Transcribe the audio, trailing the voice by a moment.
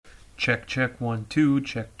Check, check, 1, 2,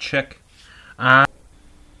 check, check. Well.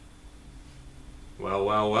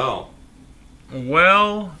 Well.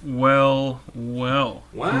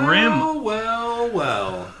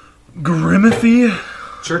 Grimothy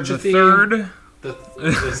Church the of the third. The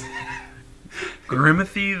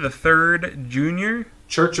Grimothy the third junior.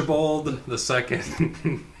 Churchibald the second.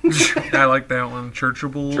 I like that one.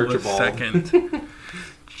 Churchibald the Churchibald. second.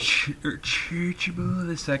 Churchibald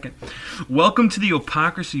the second. Welcome to the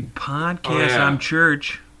Ope'isode podcast. Oh, yeah. I'm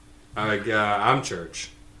Church. I'm Church.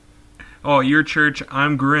 Oh, you're Church.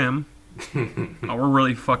 I'm Grim. Oh, we're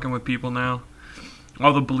really fucking with people now.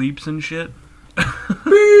 All the bleeps and shit.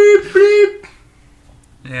 Beep, beep.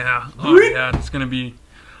 Yeah. Oh, yeah. It's gonna be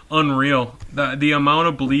unreal. The amount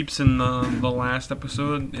of bleeps in the last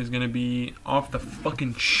episode is gonna be off the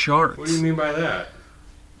fucking charts. What do you mean by that?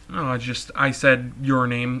 Oh, I said your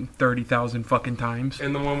name 30,000 fucking times.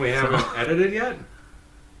 And the one we haven't edited yet?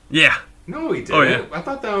 Yeah. No, we didn't. Oh, yeah. I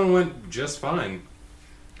thought that one went just fine.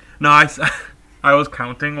 No, I was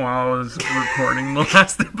counting while I was recording the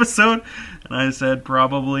last episode, and I said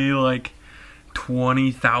probably like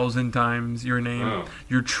 20,000 times your name, Oh.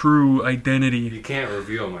 your true identity. You can't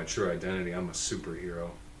reveal my true identity. I'm a superhero.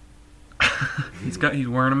 He's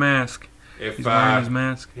wearing a mask. If He's wearing his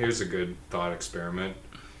mask. Here's a good thought experiment.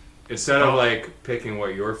 Instead of like picking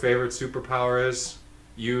what your favorite superpower is,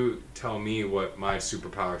 you tell me what my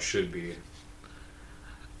superpower should be.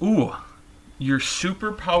 Ooh, your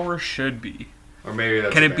superpower should be. Or maybe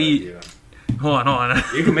that's Can a it bad be? idea. Hold on.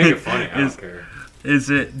 You can make it funny. I don't care. Is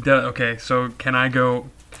it okay? So can I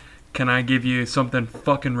give you something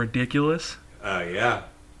fucking ridiculous? Yeah.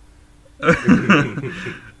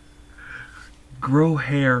 Grow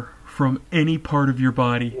hair from any part of your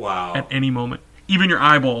body. Wow. At any moment. Even your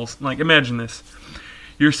eyeballs. Like, imagine this.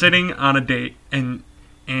 You're sitting on a date and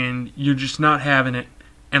you're just not having it.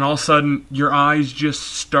 And all of a sudden, your eyes just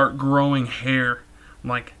start growing hair.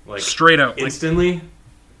 Like straight up. Instantly?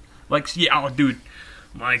 Yeah, oh, dude.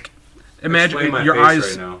 Like, imagine Explain my your face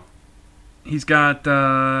eyes. right now. He's got,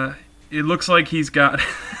 it looks like he's got,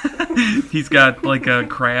 he's got like a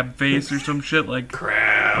crab face or some shit. Like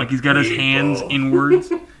he's got his hands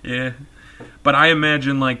inwards. Yeah. But I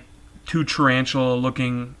imagine like two tarantula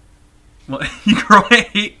looking, you grow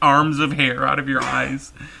 8 arms of hair out of your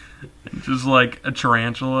eyes. Just like a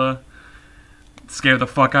tarantula. Scare the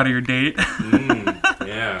fuck out of your date.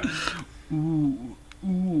 Yeah. Ooh.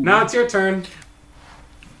 Now it's your turn.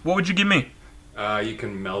 What would you give me? You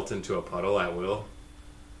can melt into a puddle at will.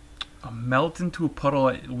 Melt into a puddle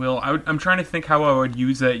at will. I'm trying to think how I would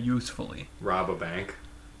use that usefully. Rob a bank.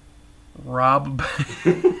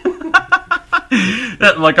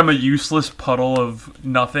 Like I'm a useless puddle of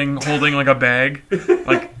nothing holding like a bag.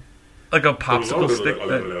 Like a popsicle stick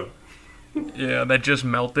that just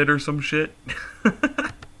melted or some shit.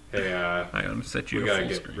 Hey, I gotta set you we to gotta full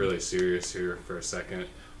get screen. really serious here for a second.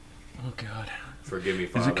 Oh god. Forgive me,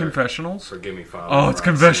 Father. Is it confessionals? Forgive me, Father. Oh, it's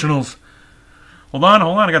confessionals. Hold on.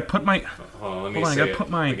 I gotta put my. Hold on, let me Hold on, I say gotta it put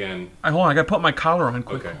my. again. Hold on, I gotta put my collar on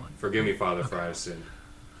quick. Okay. Forgive me, Father, for I have sinned.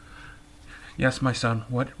 Yes, my son.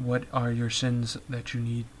 What are your sins that you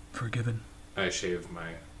need forgiven? I shaved my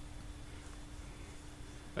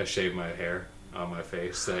hair on my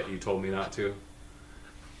face that you told me not to.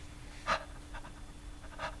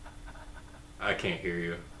 I can't hear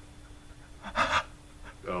you.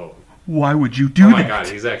 Oh. Why would you do that? Oh my god,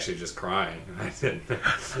 he's actually just crying. I didn't.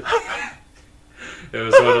 It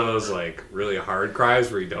was one of those like really hard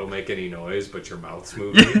cries where you don't make any noise but your mouth's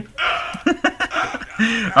moving.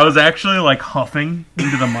 I was actually like huffing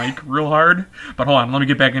into the mic real hard. But hold on, let me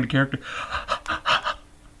get back into character.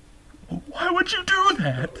 Why would you do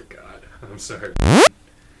that? Oh god, I'm sorry.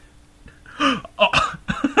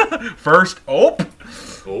 First, Oh.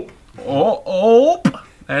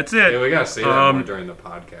 That's it. Yeah, we gotta say that more during the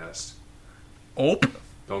podcast. Don't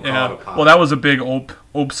Don't call it a pod. Well, that was a big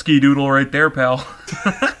ski doodle right there, pal.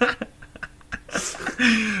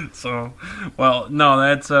 So, well, no,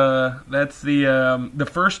 that's the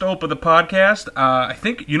first of the podcast. I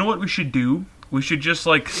think you know what we should do. We should just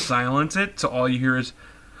like silence it so all you hear is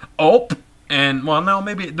and well, no,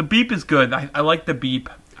 maybe the beep is good. I like the beep.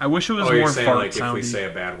 I wish it was more you're saying fart like soundy. if we say a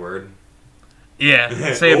bad word.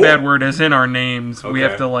 Yeah, say a bad word as in our names. Okay. We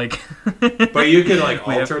have to like. But you can like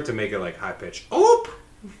alter it to make it like high pitch.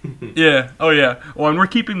 Yeah. Oh yeah. Well, and we're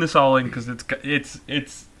keeping this all in because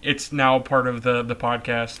it's now part of the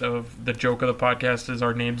podcast of the joke of the podcast is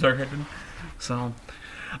our names are hidden. So,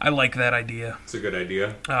 I like that idea. It's a good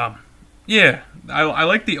idea. Yeah, I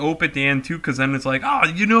like the ope at the end too because then it's like,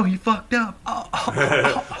 he fucked up.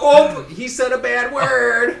 Oh, he said a bad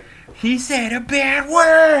word. He said a bad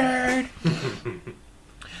word.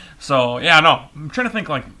 So, yeah, no. I'm trying to think,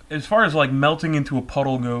 like, as far as, like, melting into a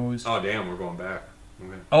puddle goes. Oh, damn, we're going back.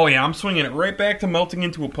 Okay. Oh, yeah, I'm swinging it right back to melting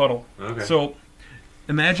into a puddle. Okay. So,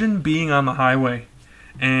 imagine being on the highway,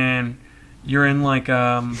 and you're in, like,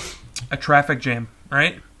 a traffic jam,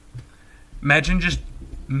 right? Imagine just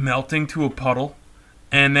melting to a puddle,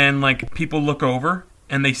 and then, like, people look over,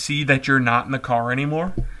 and they see that you're not in the car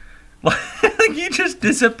anymore. Like, you just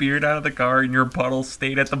disappeared out of the car, and your puddle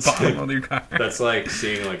stayed at the bottom of your car. That's like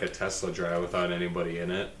seeing, like, a Tesla drive without anybody in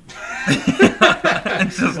it.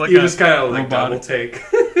 It's just like you just kind of, like, double robotic.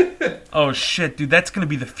 take. Oh, shit, dude, that's going to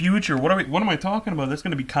be the future. What am I talking about? That's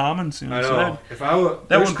going to be common soon. I know. So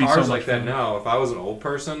There's wouldn't be cars so like much that fun. now. If I was an old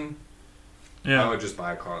person, yeah. I would just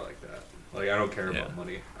buy a car like that. Like, I don't care about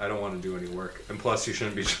money. I don't want to do any work. And plus, you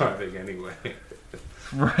shouldn't be driving anyway.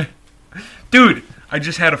 Right. Dude, I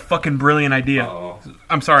just had a fucking brilliant idea. Uh-oh.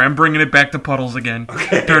 I'm sorry, I'm bringing it back to puddles again.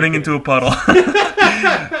 Okay. Turning into a puddle.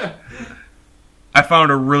 I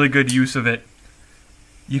found a really good use of it.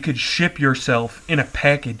 You could ship yourself in a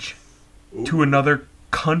package to another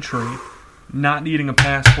country, not needing a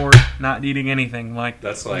passport, not needing anything. Like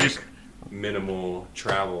That's like just minimal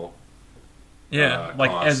travel. Yeah,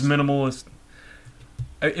 like cost. as minimal as...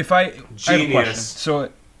 If I have a question. Genius. So,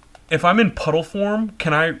 if I'm in puddle form,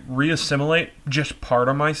 can I reassimilate just part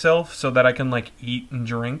of myself so that I can, like, eat and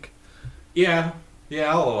drink? Yeah,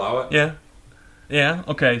 I'll allow it. Yeah,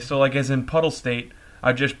 okay. So, like, as in puddle state,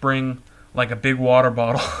 I just bring, like, a big water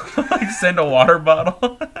bottle. Like, send a water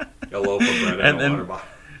bottle. A loaf of bread and a water bottle.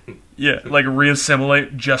 Yeah, like,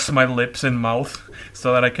 reassimilate just my lips and mouth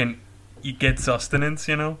so that I can get sustenance,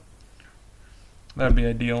 you know? That'd be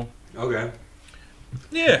ideal. Okay.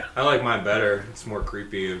 Yeah. I like mine better. It's more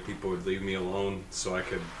creepy and people would leave me alone so I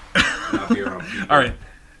could not be around people. All right.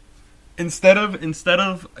 Instead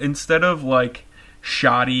of like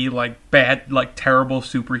shoddy, like bad, like terrible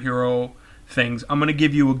superhero things, I'm gonna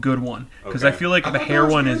give you a good one because I feel like the hair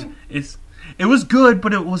one is it was good,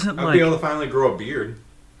 but it wasn't I'd be able to finally grow a beard.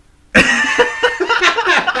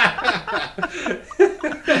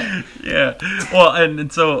 Yeah. Well,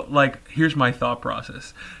 and so like here's my thought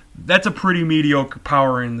process. That's a pretty mediocre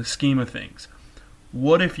power in the scheme of things.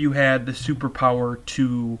 What if you had the superpower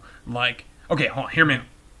to, like... Okay, hold on, hear me out.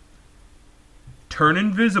 Turn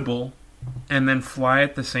invisible and then fly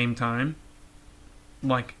at the same time?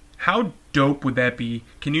 Like, how dope would that be?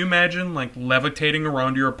 Can you imagine, like, levitating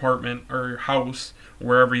around your apartment or your house,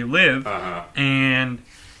 wherever you live, and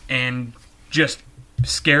just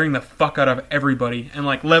scaring the fuck out of everybody and,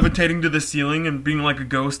 like, levitating to the ceiling and being like a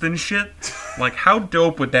ghost and shit? Like, how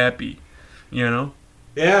dope would that be? You know?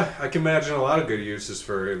 Yeah, I can imagine a lot of good uses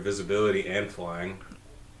for invisibility and flying.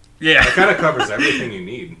 Yeah. It kind of covers everything you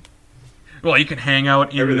need. Well, you can hang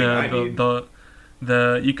out in Everything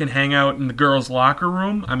you can hang out in the girls' locker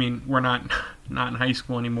room. I mean, we're not in high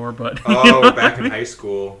school anymore, but oh, we're back in high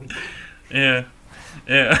school. Yeah.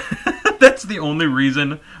 That's the only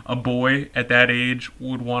reason a boy at that age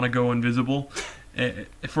would want to go invisible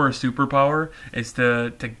for a superpower is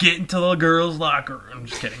to get into the girls' locker room. I'm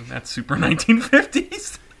just kidding. That's super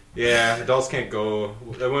 1950s. Yeah, adults can't go.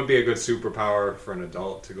 That wouldn't be a good superpower for an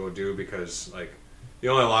adult to go do because, like, the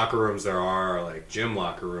only locker rooms there are like gym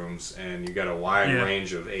locker rooms, and you got a wide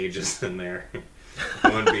range of ages in there. It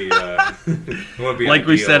wouldn't be like ideal.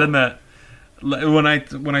 we said in that when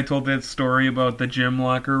I told that story about the gym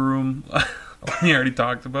locker room. We already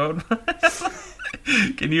talked about.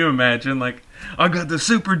 Can you imagine, like, I got the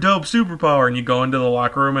super dope superpower, and you go into the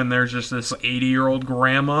locker room and there's just this 80-year-old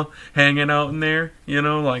grandma hanging out in there, you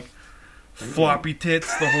know, like floppy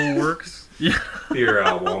tits, the whole works. Yeah. Your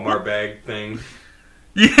Walmart bag thing.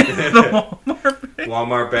 Yeah, the Walmart bag.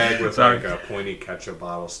 Walmart bag with like a pointy ketchup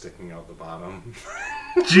bottle sticking out the bottom.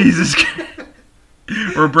 Jesus Christ.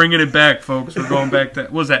 We're bringing it back, folks. We're going back to,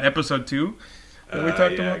 what was that, episode 2 that we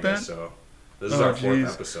talked about I that? guess so. This is our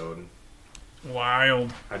 4th episode.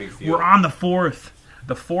 Wild. How do you feel? We're on the 4th.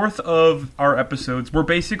 The 4th of our episodes. We're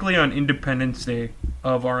basically on Independence Day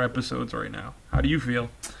of our episodes right now. How do you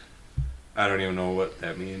feel? I don't even know what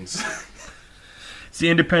that means. It's the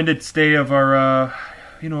Independence Day of our, of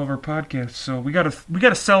our podcast. So we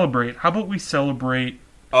gotta celebrate. How about we celebrate?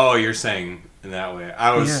 Oh, you're saying in that way.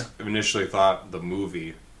 I was initially thought the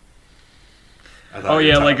movie. Oh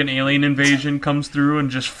yeah, like an alien invasion comes through and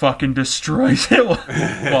just fucking destroys it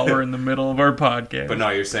while we're in the middle of our podcast. But no,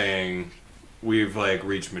 you're saying we've like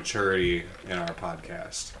reached maturity in our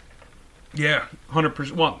podcast. Yeah,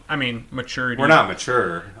 100%. Well, I mean, maturity. We're not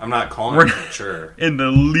mature. I'm not calling it mature in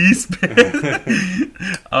the least bit.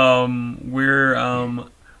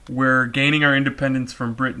 we're gaining our independence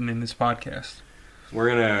from Britain in this podcast.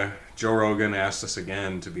 Joe Rogan asked us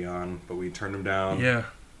again to be on, but we turned him down. Yeah.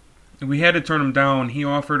 We had to turn him down. He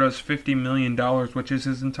offered us $50 million, which is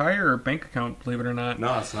his entire bank account, believe it or not.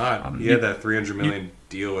 No, it's not. He had that $300 million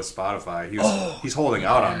deal with Spotify. He's holding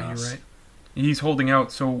out on us. You're right. He's holding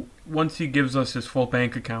out, so once he gives us his full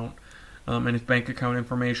bank account and his bank account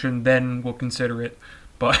information, then we'll consider it.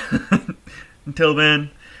 But until then,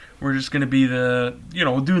 we're just going to be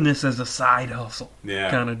doing this as a side hustle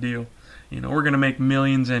kind of deal. We're going to make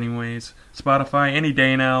millions anyways. Spotify, any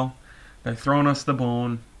day now. They're throwing us the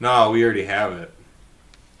bone. No, we already have it.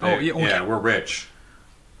 Yeah, we're rich.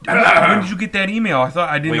 When did you get that email?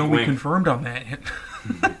 I didn't know we confirmed on that yet.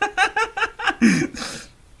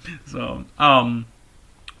 So,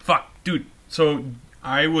 fuck, dude. So,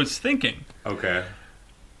 I was thinking. Okay.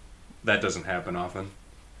 That doesn't happen often.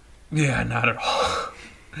 Yeah, not at all.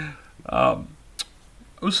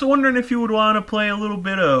 I was wondering if you would want to play a little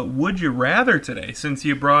bit of Would You Rather today, since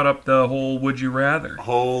you brought up the whole Would You Rather.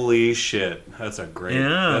 Holy shit. That's a great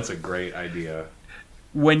idea.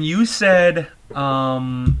 When you said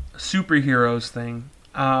superheroes thing,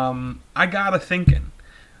 I got to thinking.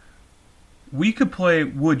 We could play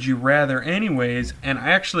Would You Rather anyways, and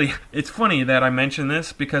it's funny that I mentioned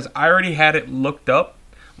this because I already had it looked up.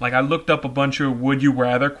 Like, I looked up a bunch of Would You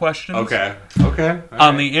Rather questions. Okay.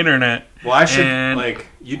 On the internet. Well, I should,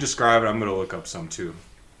 you describe it, I'm going to look up some, too.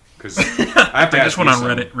 Because I have to ask this one on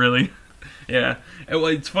Reddit, really. Yeah.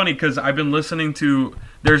 It's funny, because I've been listening to...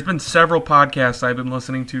 There's been several podcasts I've been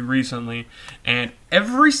listening to recently, and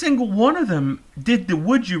every single one of them did the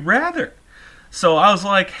Would You Rather. So I was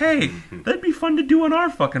like, hey, that'd be fun to do on our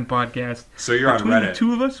fucking podcast. So you're on Reddit. The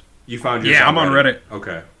two of us? You found yours I'm on Reddit.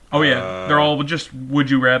 Okay. Oh, yeah. They're all just Would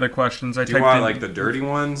You Rather questions. Do you want, the dirty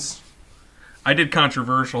ones? I did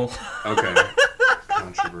controversial. Okay.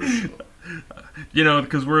 Controversial.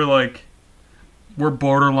 Because we're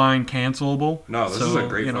borderline cancelable. No, this is a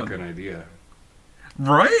great fucking idea.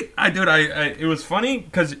 Right? It was funny,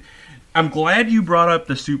 because I'm glad you brought up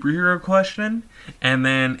the superhero question, and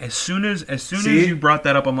then as soon as you brought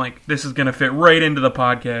that up, I'm like, this is going to fit right into the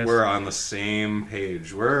podcast. We're on the same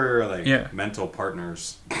page. We're mental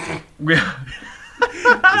partners. Is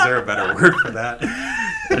there a better word for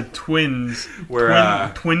that? Twins.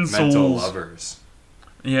 We're twin mental souls. Lovers.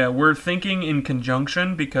 Yeah, we're thinking in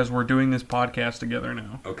conjunction because we're doing this podcast together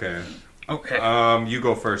now. Okay. Okay. You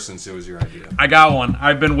go first since it was your idea. I got one.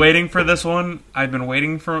 I've been waiting for this one. I've been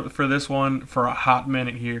waiting for this one for a hot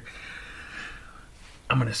minute here.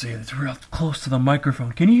 I'm going to say this real close to the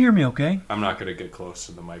microphone. Can you hear me okay? I'm not going to get close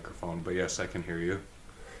to the microphone, but yes, I can hear you.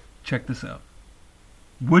 Check this out.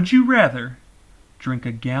 Would you rather drink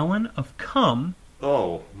a gallon of cum...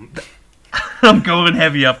 Oh. I'm going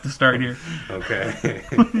heavy up to start here. Okay.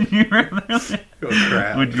 Would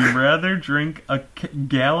you rather drink a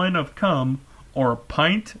gallon of cum or a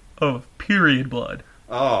pint of period blood?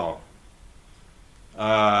 Oh.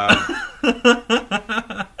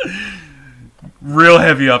 Real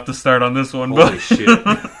heavy up to start on this one. Holy shit.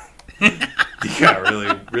 You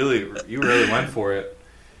really went for it.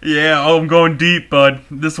 Yeah, I'm going deep, bud.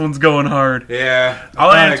 This one's going hard. Yeah.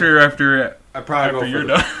 I'll answer after I'd probably you're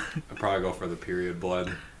done. I'd probably go for the period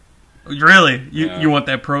blood. Really? You want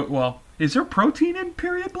that Well, is there protein in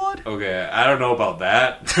period blood? Okay, I don't know about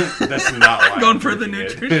that. That's not why I'm going for the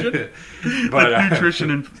nutrition. But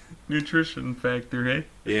nutrition factor, hey?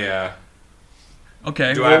 Yeah.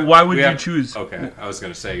 Okay. Why would you choose? Okay, I was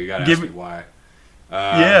gonna say you gotta ask me why.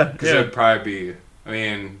 Because it'd probably be. I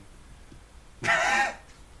mean.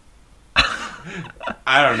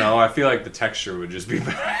 I don't know. I feel like the texture would just be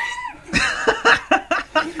better.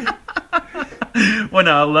 Well,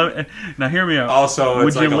 now hear me out. Also,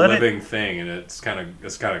 it's like a living thing, and it's kind of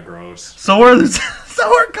gross. So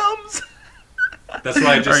it comes. That's what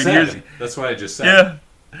I just said. That's what I just said. Yeah.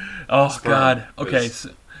 Oh Sperm God.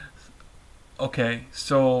 Okay.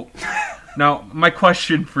 So now my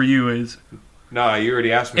question for you is. No, you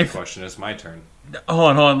already asked me a question. It's my turn.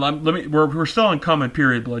 Hold on. We're still on cum and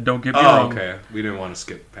period blood. Don't get me wrong. Okay. We didn't want to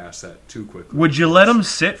skip past that too quickly. Would you let them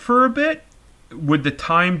sit for a bit? Would the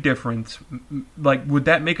time difference, would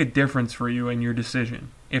that make a difference for you in your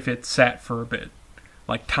decision if it sat for a bit?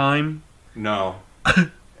 Like time? No.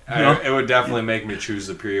 It would definitely make me choose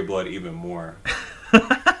the period blood even more.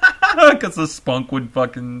 Because the spunk would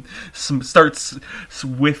fucking start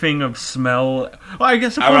whiffing of smell. Well, I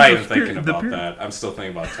guess I'm not even thinking about that. I'm still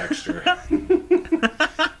thinking about texture.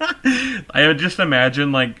 I would just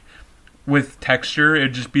imagine, with texture,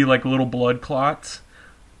 it'd just be like little blood clots.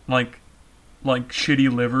 Like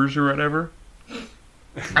shitty livers or whatever.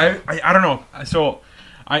 I don't know. So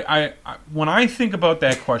When I think about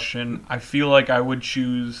that question, I feel like I would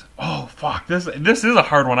choose. Oh fuck! This is a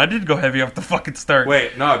hard one. I did go heavy off the fucking start.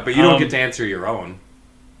 Wait, no, but you don't get to answer your own.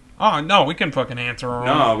 Oh no, we can fucking answer our own.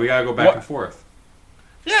 No, we gotta go back and forth.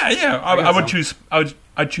 Yeah. I would choose.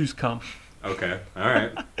 I'd choose cum. Okay, all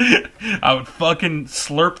right. I would fucking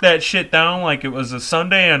slurp that shit down like it was a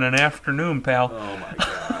Sunday and an afternoon, pal. Oh my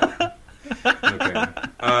god. Okay.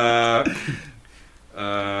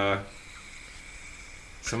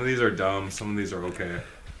 Some of these are dumb. Some of these are okay.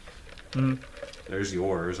 There's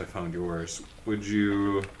yours. I found yours. Would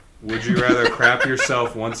you rather crap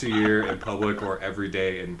yourself once a year in public or every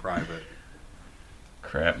day in private?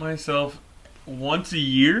 Crap myself once a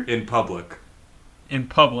year in public. In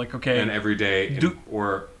public, okay. And every day,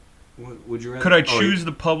 or would you rather? Could I choose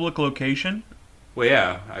the public location? Well,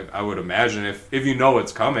 yeah, I would imagine if you know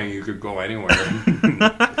it's coming, you could go anywhere.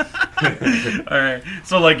 All right,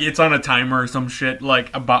 so like it's on a timer or some shit, like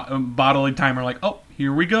a bodily timer. Like, oh,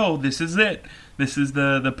 here we go. This is it. This is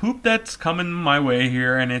the poop that's coming my way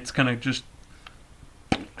here, and it's gonna just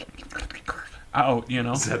out. You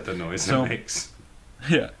know, is that the noise it makes?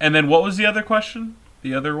 Yeah. And then what was the other question?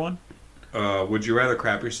 The other one? Would you rather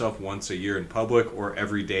crap yourself once a year in public or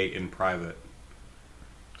every day in private?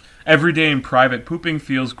 Every day in private. Pooping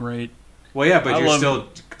feels great. Well, yeah, but you're still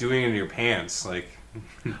doing it in your pants. Like,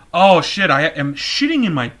 oh, shit, I am shitting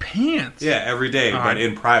in my pants. Yeah, every day, but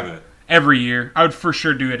in private. Every year. I would for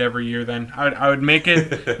sure do it every year then. I would make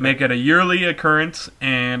it a yearly occurrence,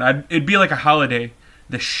 and it'd be like a holiday.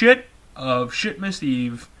 The shit of Shitmas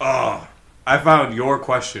Eve. Oh, I found your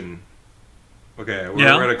question. Okay, we're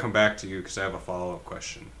going to come back to you because I have a follow-up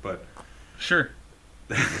question. But sure.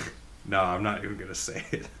 No, I'm not even going to say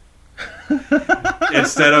it.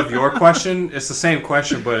 Instead of your question, it's the same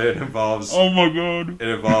question, but it involves... Oh my god. It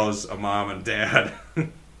involves a mom and dad.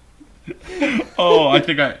 Oh, I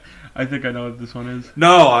think I know what this one is.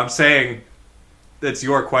 No, I'm saying it's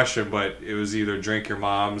your question, but it was either drink your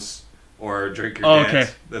mom's or drink your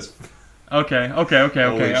dad's. Okay. Okay,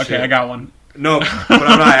 I got one. No, but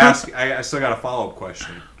I'm not asking. I still got a follow-up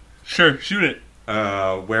question. Sure, shoot it.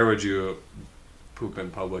 Where would you poop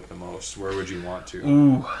in public the most? Where would you want to?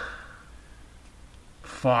 Ooh.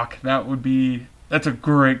 Fuck, that's a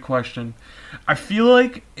great question. I feel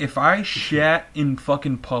like if I shat in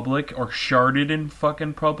fucking public or sharted in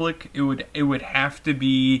fucking public, it would have to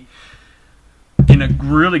be in a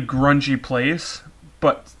really grungy place,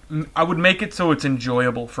 but I would make it so it's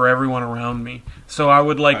enjoyable for everyone around me. So I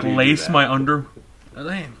would like lace my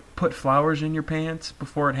put flowers in your pants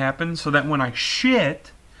before it happens, so that when I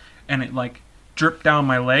shit and it like dripped down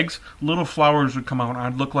my legs, little flowers would come out and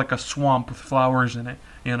I'd look like a swamp with flowers in it,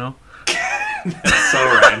 you know? That's so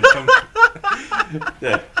random.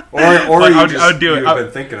 Yeah. Or like, you've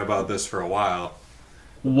been thinking about this for a while.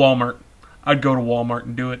 Walmart. I'd go to Walmart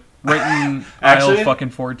and do it. Right in aisle fucking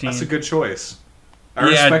 14. That's a good choice. I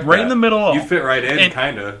respect right that. In the middle. You fit right in,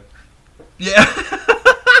 kinda. Yeah.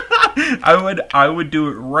 I would do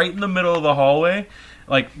it right in the middle of the hallway,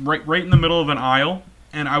 like right in the middle of an aisle,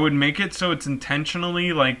 and I would make it so it's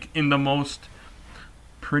intentionally like in the most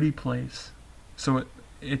pretty place, so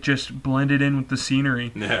it just blended in with the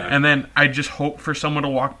scenery. Yeah. And then I just hope for someone to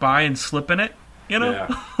walk by and slip in it, you know. Yeah.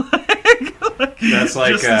 That's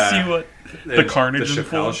like just to see what the carnage. The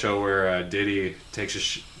Chappelle show where Diddy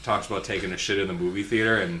talks about taking a shit in the movie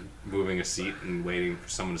theater and moving a seat and waiting for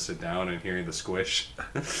someone to sit down and hearing the squish.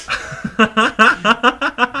 Dave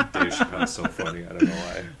Chappelle's so funny. I don't know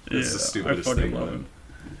why. It's the stupidest thing. All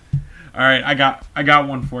right, I got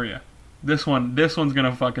one for you. This one's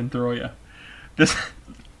gonna fucking throw you.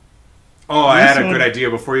 I had a good idea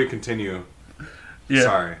before you continue. Yeah.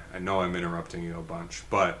 Sorry, I know I'm interrupting you a bunch,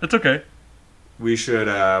 but it's okay. We should,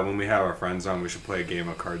 when we have our friends on, we should play a game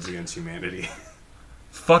of Cards Against Humanity.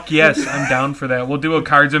 Fuck yes, I'm down for that. We'll do a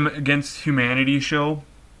Cards Against Humanity show.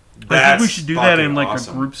 I think we should do that in like a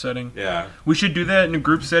group setting. Yeah, we should do that in a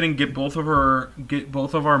group setting. Get both of our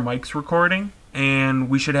mics recording, and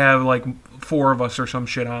we should have like 4 of us or some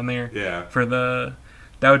shit on there. Yeah,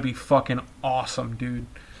 that would be fucking awesome, dude.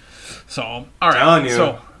 So all right, telling you,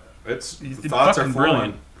 so the thoughts are flowing.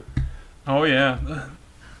 Brilliant. Oh yeah.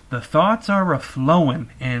 The thoughts are a-flowing,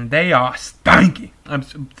 and they are stanky.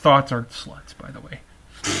 Thoughts are sluts, by the way.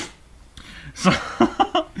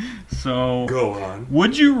 So go on.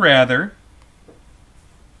 Would you rather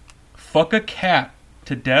fuck a cat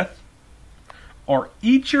to death or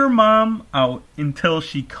eat your mom out until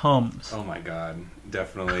she comes? Oh my god.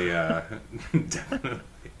 Definitely,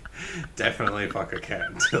 definitely fuck a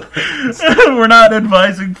cat until We're not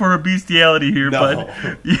advising for a bestiality here, but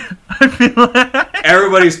yeah, I feel like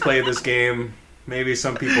everybody's played this game. maybe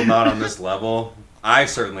some people not on this level. I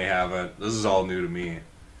certainly haven't. This is all new to me.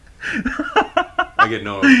 I get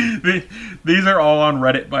no. These are all on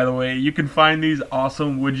Reddit, by the way. You can find these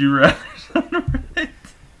awesome Would You Rather on Reddit.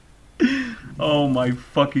 Oh my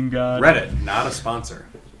fucking god. Reddit, not a sponsor.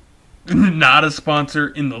 Not a sponsor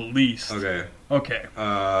in the least. Okay. Okay.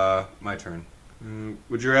 My turn.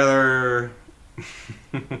 Would you rather...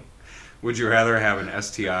 Would you rather have an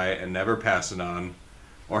STI and never pass it on,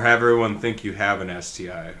 or have everyone think you have an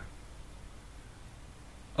STI?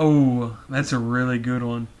 Oh, that's a really good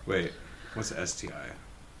one. Wait, what's a STI?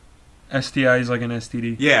 STI is like an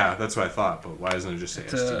STD. Yeah, that's what I thought, but why doesn't it just say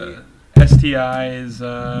STD? STI is,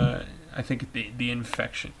 I think, the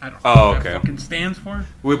infection. I don't know what that fucking stands for.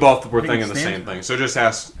 We both were thinking the same thing, so just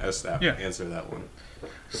ask that. Yeah. Answer that one.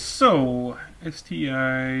 So,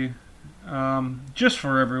 STI, just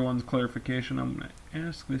for everyone's clarification, I'm going to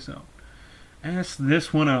ask this out. Ask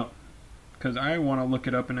this one out. Because I want to look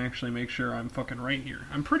it up and actually make sure I'm fucking right here.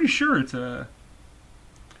 I'm pretty sure it's a...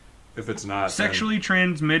 If it's not... Sexually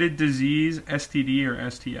transmitted disease, STD or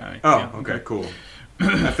STI. Oh, yeah, okay, cool.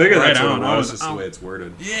 I figured that's what it was, just the way it's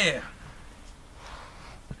worded. Yeah.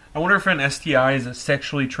 I wonder if an STI is a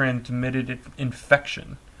sexually transmitted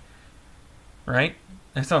infection. Right?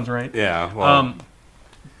 That sounds right. Yeah, well...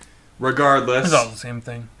 regardless... It's all the same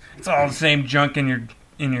thing. It's all the same junk in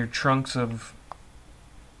your trunks of...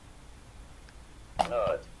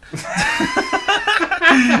 Nut.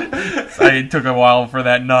 I took a while for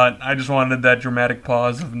that nut. I just wanted that dramatic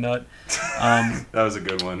pause of nut. That was a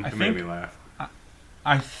good one. It made me laugh.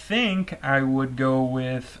 I think I would go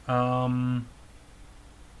with the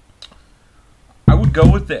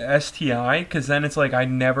STI, because then it's like I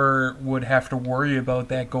never would have to worry about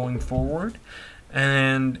that going forward,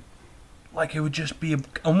 and like it would just be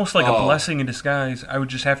almost like a blessing in disguise. I would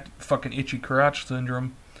just have fucking itchy crotch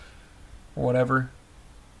syndrome. Or whatever.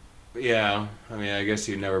 Yeah, I mean, I guess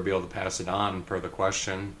you'd never be able to pass it on per the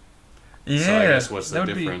question. Yeah, so I guess what's the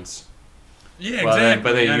difference? Yeah, well, exactly.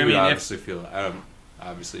 But then you would obviously feel it.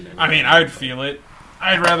 Obviously, never. I mean, I'd feel it.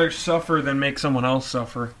 I'd rather suffer than make someone else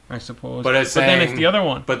suffer, I suppose. But then it's the other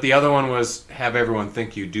one. But the other one was have everyone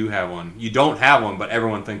think you do have one. You don't have one, but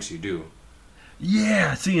everyone thinks you do.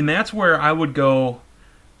 Yeah, see, and that's where I would go.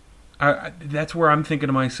 That's where I'm thinking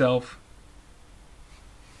to myself,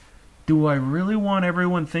 do I really want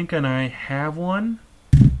everyone thinking I have one,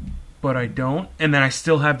 but I don't, and then I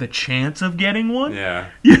still have the chance of getting one? Yeah.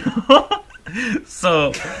 You know?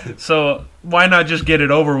 So why not just get it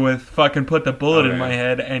over with, fucking put the bullet in my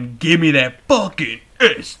head, and give me that fucking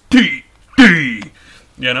STD,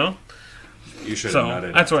 you know? You should have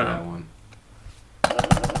nutted that's what that one.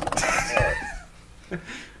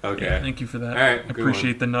 Okay. Yeah, thank you for that. All right, I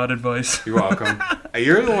appreciate the nut advice. You're welcome.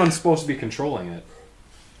 You're the one supposed to be controlling it.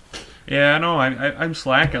 Yeah, I know. I'm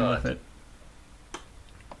slacking with it.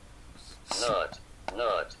 Nut.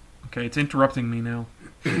 Okay, it's interrupting me now.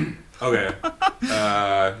 Okay.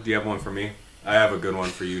 Do you have one for me? I have a good one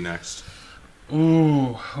for you next.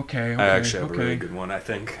 Ooh, okay. I actually have a really good one, I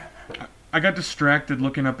think. I got distracted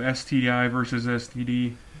looking up STI versus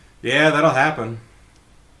STD. Yeah, that'll happen.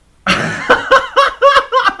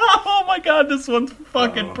 Oh my god, this one's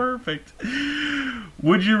fucking perfect.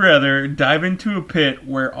 Would you rather dive into a pit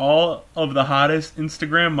where all of the hottest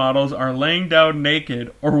Instagram models are laying down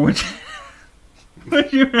naked, or would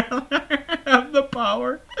you rather have the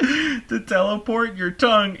power to teleport your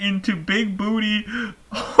tongue into big booty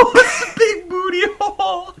hole?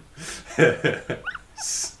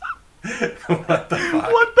 What the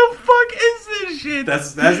fuck? What the fuck is this shit?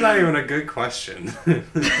 That's not even a good question.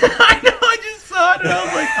 I know, I just saw it and I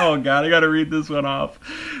was like, oh god, I gotta read this one off.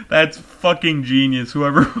 That's fucking genius,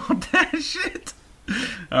 whoever wrote that shit.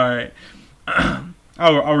 Alright.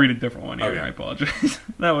 I'll read a different one here, okay. I apologize.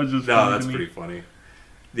 That was just funny. No, that's pretty funny.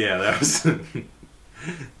 Yeah, that was...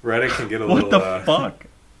 Reddit can get a little... What the fuck?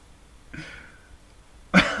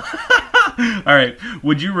 Alright,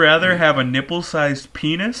 would you rather have a nipple-sized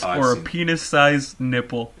penis or a penis-sized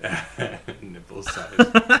nipple? Nipple-sized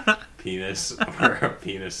penis or a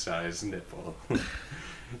penis-sized nipple?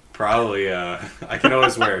 Probably, I can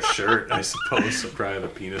always wear a shirt, I suppose, so probably the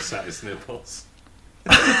penis-sized nipples.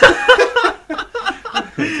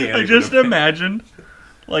 I just imagined,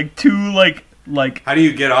 like, two, like... How do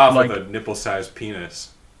you get off with a nipple-sized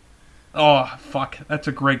penis? Oh, fuck. That's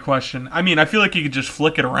a great question. I mean, I feel like you could just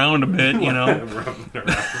flick it around a bit, you know? Rub it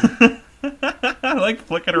around. I like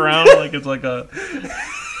flick it around like it's like a...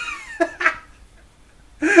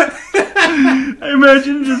 I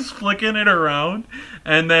imagine just flicking it around,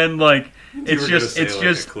 and then, like, it's just... a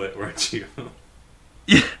clit, weren't you?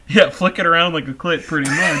 Yeah, flick it around like a clit, pretty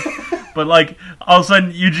much. But like all of a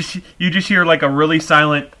sudden you just hear like a really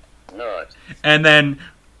silent nut, and then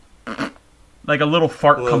like a little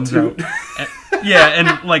fart comes toot. out.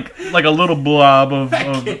 And like a little blob of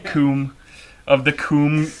coom of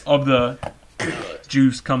the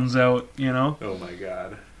juice comes out, you know? Oh my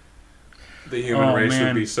god. The human race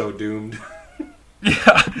would be so doomed.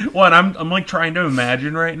 Yeah. Well, I'm like trying to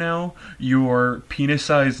imagine right now your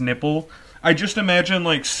penis-sized nipple. I just imagine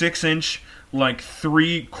like 6-inch, like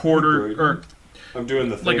 3/4 or I'm doing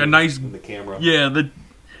the thing like a nice in the camera. Yeah,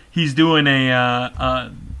 he's doing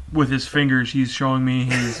a with his fingers. He's showing me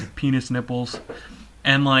his penis nipples,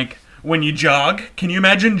 and like when you jog, can you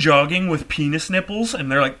imagine jogging with penis nipples?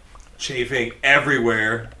 And they're like chafing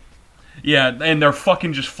everywhere. Yeah, and they're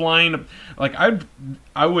fucking just flying. Like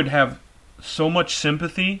I would have so much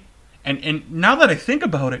sympathy, and now that I think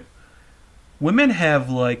about it, women have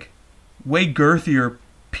like way girthier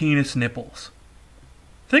penis nipples.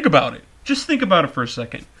 Think about it. Just think about it for a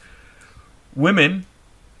second. Women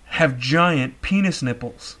have giant penis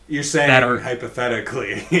nipples. You're saying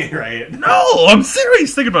hypothetically, right? No, I'm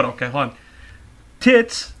serious. Think about it. Okay, hold on.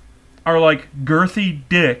 Tits are like girthy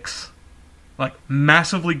dicks, like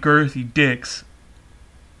massively girthy dicks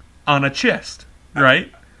on a chest,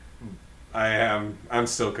 right? I'm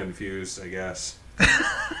still confused, I guess.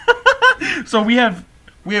 So we have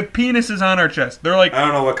penises on our chest. They're like I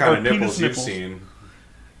don't know what kind of nipples you've seen.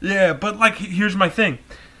 Yeah, but like here's my thing.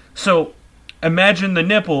 So imagine the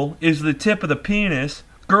nipple is the tip of the penis.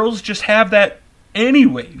 Girls just have that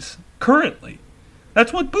anyways, currently.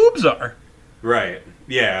 That's what boobs are. Right.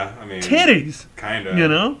 Yeah, I mean titties. Kinda. You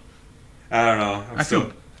know? I don't know.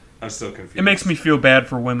 I'm still confused. It makes me feel bad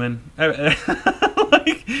for women.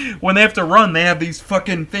 Like, when they have to run, they have these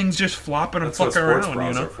fucking things just flopping and fucking around. That's what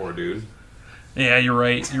sports bras are for, dude. Yeah, you're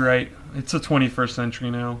right. You're right. It's the 21st century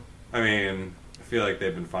now. I mean, I feel like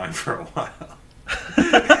they've been fine for a while.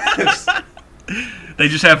 They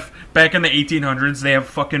just have, back in the 1800s, they have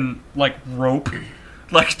fucking, like, rope,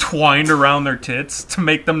 like, twined around their tits to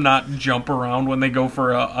make them not jump around when they go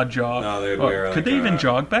for a jog. No, they'd wear, like, could they even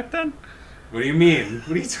jog back then? What do you mean?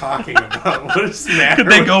 What are you talking about? What is the matter?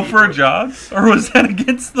 Could they go for a jog? Or was that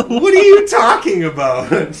against the law? What are you talking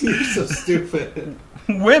about? You're so stupid.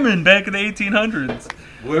 Women back in the 1800s.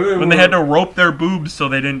 When they had to rope their boobs so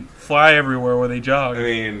they didn't fly everywhere where they jogged. I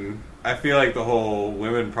mean, I feel like the whole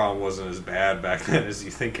women problem wasn't as bad back then as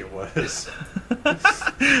you think it was.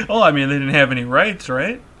 Well, I mean, they didn't have any rights,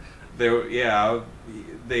 right? They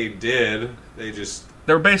did.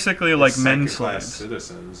 They were basically like men slaves,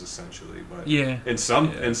 citizens, essentially. But yeah, in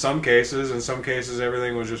some cases,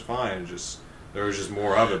 everything was just fine. There was just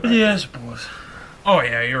more of it. Back yes, boys. Oh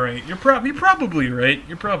yeah, you're right. You're probably right.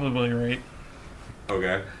 You're probably right.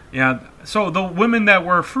 Okay. Yeah. So the women that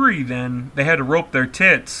were free, then they had to rope their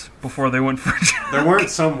tits before they went for. There weren't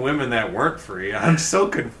some women that weren't free. I'm so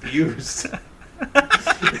confused. I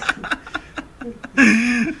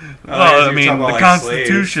mean, the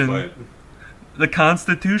Constitution. Slaves, the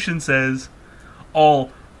Constitution says all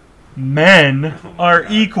men are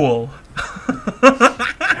equal.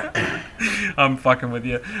 I'm fucking with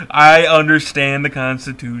you. I understand the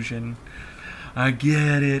Constitution. I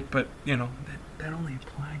get it, but you know that only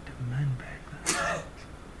applied to men back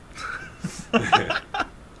then.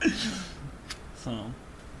 So.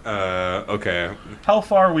 Okay. How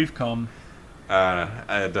far we've come.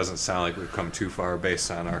 It doesn't sound like we've come too far based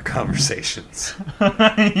on our conversations.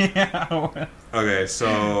 Yeah. Well, okay,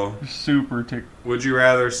 so... Super tick. Would you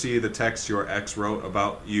rather see the text your ex wrote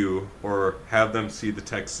about you, or have them see the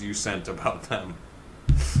text you sent about them?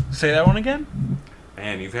 Say that one again?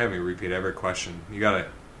 Man, you've had me repeat every question. You gotta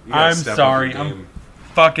I'm step sorry. up your game.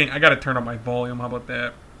 I gotta turn up my volume. How about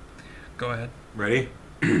that? Go ahead. Ready?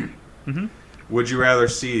 Mm-hmm. Would you rather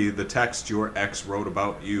see the text your ex wrote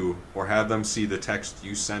about you, or have them see the text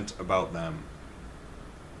you sent about them?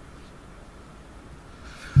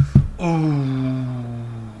 Ooh.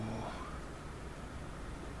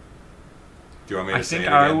 Do you want me to say it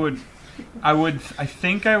again? I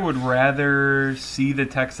think I would rather see the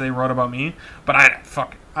text they wrote about me, but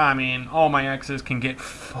I mean, all my exes can get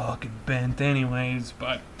fucking bent anyways,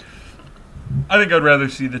 but I think I'd rather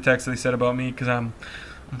see the text they said about me because I'm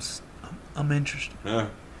interested. I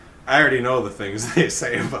already know the things they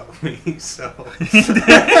say about me, so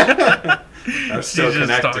I'm still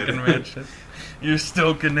connected. You're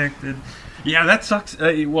still connected. Yeah, that sucks.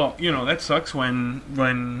 Well, you know, that sucks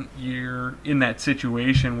when you're in that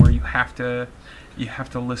situation where you have to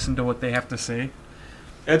listen to what they have to say.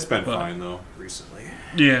 It's been fine though recently.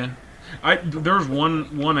 Yeah, there's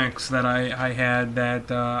one ex that I had that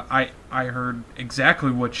I heard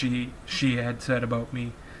exactly what she had said about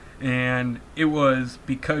me, And it was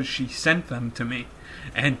because she sent them to me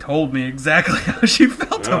and told me exactly how she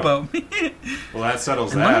felt about me. Well, that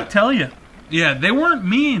settles and that. Let me tell you. Yeah, they weren't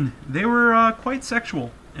mean. They were quite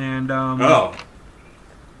sexual. And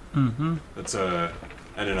That's I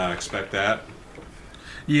did not expect that.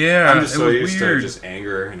 Yeah, I'm just so used weird. to just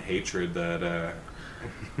anger and hatred that.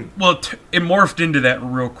 Well, it morphed into that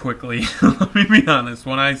real quickly. Let me be honest.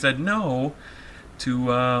 When I said no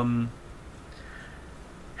to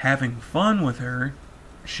having fun with her,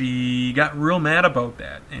 she got real mad about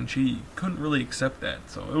that, and she couldn't really accept that.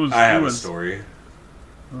 So it was. I have a story.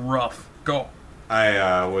 Rough. Go.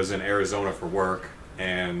 I was in Arizona for work,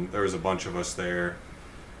 and there was a bunch of us there,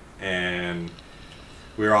 and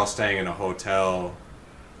we were all staying in a hotel.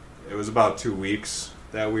 It was about 2 weeks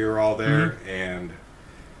that we were all there, and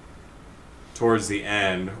towards the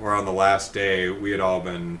end, or on the last day, we had all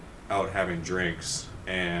been out having drinks,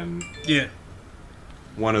 and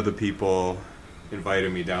one of the people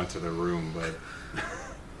invited me down to the room, but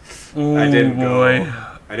I didn't go.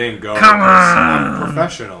 I didn't go. Come on! I'm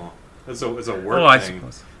professional. It's a work thing.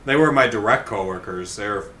 Suppose. They were my direct coworkers. They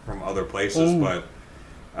were from other places, but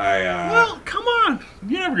well, come on!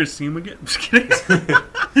 You're never gonna see them again. I'm just kidding.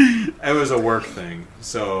 It was a work thing,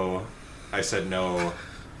 so I said no.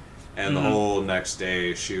 And the whole next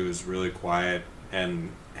day, she was really quiet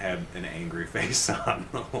and had an angry face on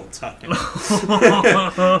the whole time.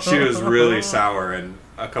 She was really sour, and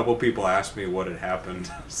a couple people asked me what had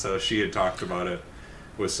happened. So she had talked about it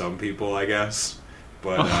with some people, I guess.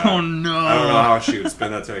 But oh no! I don't know how she would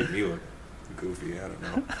spin that to make me look goofy. I don't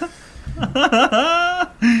know.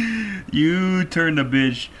 You turned the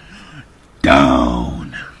bitch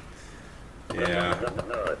down. Yeah.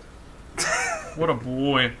 What a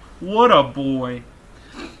boy. What a boy.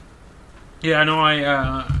 Yeah, I know I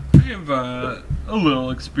have a little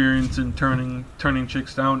experience in turning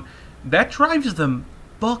chicks down. That drives them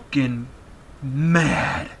fucking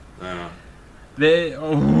mad. They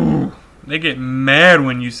get mad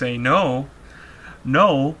when you say no.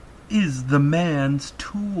 No is the man's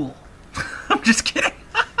tool. I'm just kidding.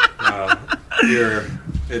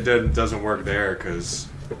 It doesn't work there because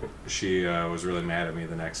she was really mad at me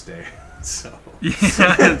the next day. So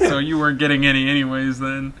yeah, so you weren't getting any anyways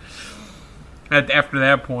then. After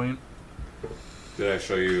that point. Did I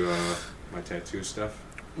show you my tattoo stuff?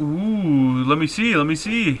 Ooh, let me see.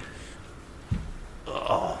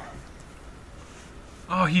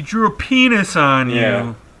 Oh, he drew a penis on you.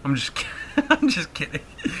 Yeah. I'm just kidding.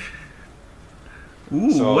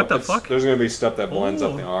 Ooh, so what the fuck? There's going to be stuff that blends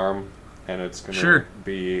up the arm, and it's going to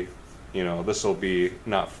be, this will be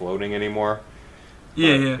not floating anymore.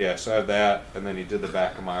 Yeah, so I have that, and then he did the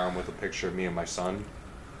back of my arm with a picture of me and my son.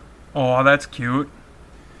 Oh, that's cute.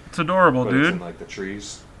 It's adorable, dude. It's in, like, the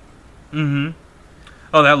trees. Mm-hmm.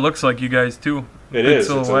 Oh, that looks like you guys, too. It is.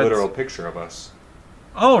 It's a literal picture of us.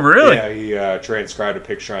 Oh, really? Yeah, he transcribed a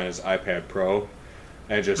picture on his iPad Pro,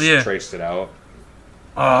 and just traced it out.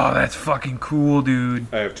 Oh, that's fucking cool, dude.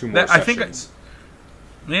 I have 2 more sessions.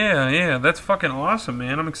 Yeah, that's fucking awesome,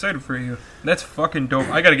 man. I'm excited for you. That's fucking dope.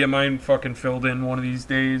 I gotta get mine fucking filled in one of these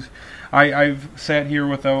days. I've sat here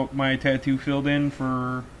without my tattoo filled in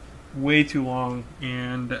for way too long,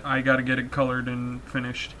 and I gotta get it colored and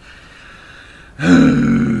finished.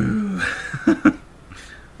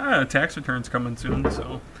 Tax return's coming soon,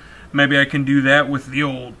 so maybe I can do that with the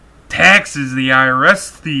old taxes the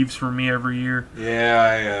IRS thieves for me every year.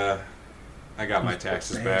 Yeah, I got my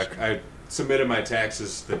taxes back. I submitted my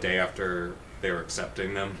taxes the day after they were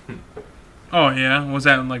accepting them. Oh, yeah? Was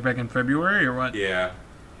that like back in February or what? Yeah.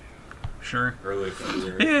 Sure. Early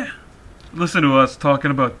February. Yeah. Listen to us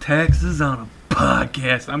talking about taxes on a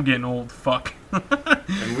podcast. I'm getting old. Fuck.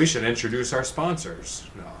 And we should introduce our sponsors.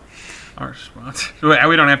 No. Our sponsor.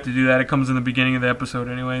 We don't have to do that. It comes in the beginning of the episode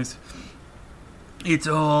anyways. It's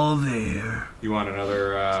all there. You want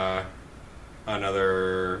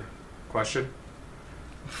another question?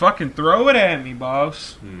 Fucking throw it at me,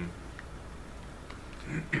 boss.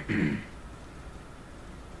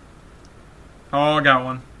 Oh, I got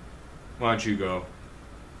one. Why don't you go?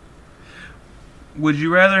 Would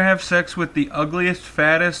you rather have sex with the ugliest,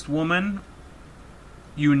 fattest woman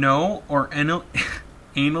you know, or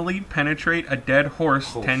anally penetrate a dead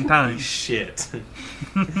horse 10 times? Holy shit.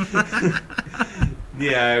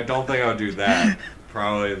 Yeah, I don't think I'll do that.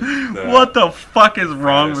 Probably what the fuck is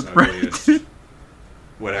wrong with Brett?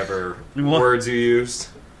 Whatever words you used.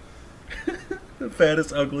 The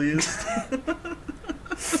fattest, ugliest.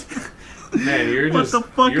 Man, what the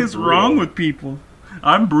fuck is brutal. wrong with people?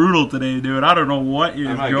 I'm brutal today, dude. I don't know what is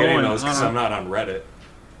I'm not going getting on. those because I'm not on Reddit.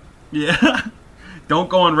 Yeah. Don't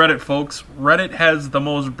go on Reddit, folks. Reddit has the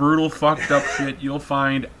most brutal, fucked up shit you'll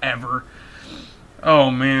find ever. Oh,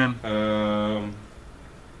 man. I'm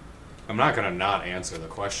not gonna not answer the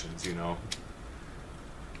questions, you know.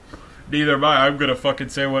 Neither am I. I'm gonna fucking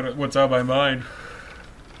say what's on my mind.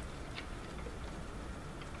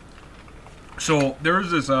 So, there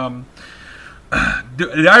was this,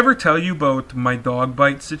 did I ever tell you about my dog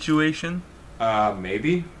bite situation?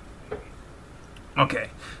 Maybe.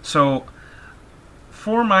 Okay, so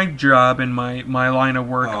for my job and my line of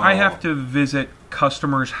work, I have to visit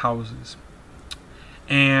customers' houses.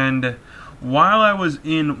 And while I was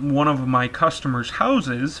in one of my customers'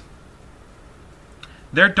 houses,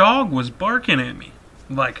 their dog was barking at me.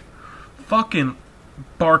 Like, fucking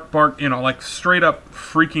bark, you know, like straight up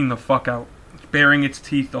freaking the fuck out. Baring its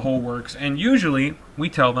teeth, the whole works. And usually, we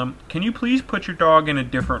tell them, can you please put your dog in a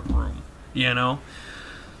different room? You know?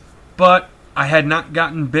 But I had not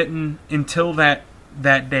gotten bitten until that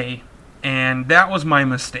day, and that was my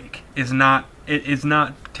mistake. It is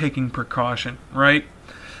not taking precaution, right?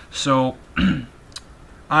 So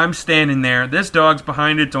I'm standing there. This dog's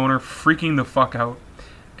behind its owner, freaking the fuck out,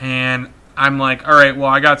 and I'm like, all right, well,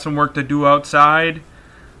 I got some work to do outside.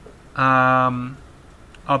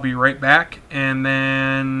 I'll be right back, and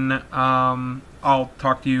then I'll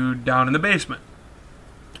talk to you down in the basement.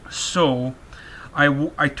 So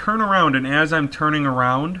I turn around, and as I'm turning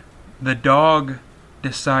around, the dog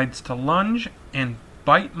decides to lunge and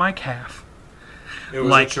bite my calf. It was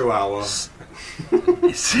like, a chihuahua.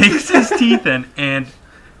 Sinks his teeth in, and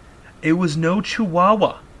it was no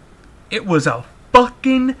chihuahua. It was a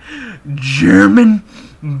fucking German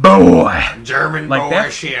boy. German like boy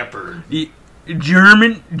that, shepherd.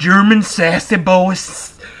 German sassy boy,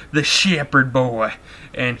 the shepherd boy.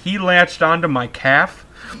 And he latched onto my calf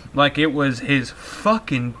like it was his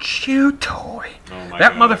fucking chew toy. Oh my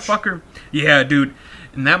that gosh. Motherfucker, yeah, dude.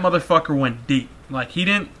 And that motherfucker went deep. Like, he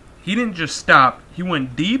didn't just stop. He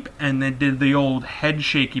went deep and then did the old head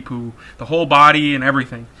shaky poo, the whole body and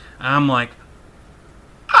everything. I'm like,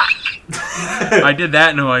 I did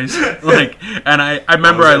that noise. Like, and I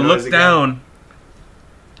remember I looked down.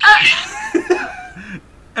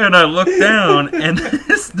 And I looked down, and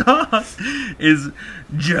this dog is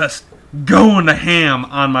just going to ham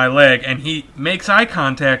on my leg, and he makes eye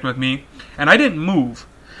contact with me, and I didn't move.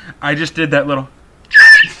 I just did that little,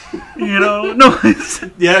 you know, noise.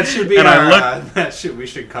 Yeah, it should be. And We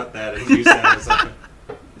should cut that and use that as something.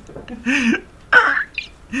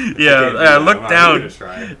 Yeah, I looked down.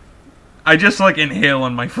 I just like inhale,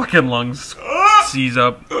 and my fucking lungs seize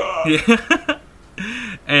up. Yeah.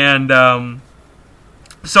 And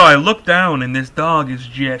so I look down, and this dog is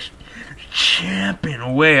just champing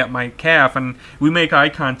away at my calf, and we make eye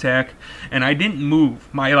contact, and I didn't move.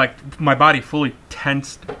 My body fully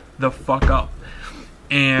tensed the fuck up.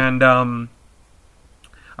 And I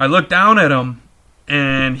look down at him,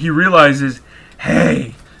 and he realizes,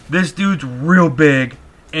 hey, this dude's real big,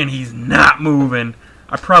 and he's not moving.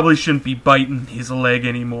 I probably shouldn't be biting his leg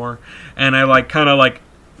anymore. And I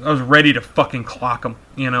I was ready to fucking clock him,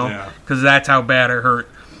 you know, because that's how bad it hurt.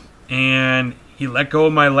 And he let go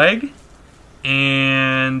of my leg,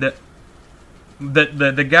 and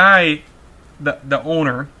the guy, the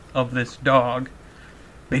owner of this dog,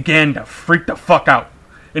 began to freak the fuck out.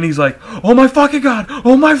 And he's like, oh my fucking god,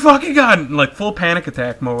 oh my fucking god, in like full panic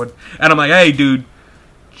attack mode. And I'm like, hey dude,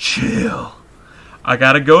 chill. I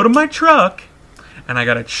gotta go to my truck, and I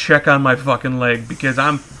gotta check on my fucking leg, because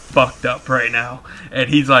I'm fucked up right now. And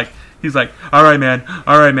he's like, all right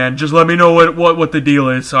man, just let me know what the deal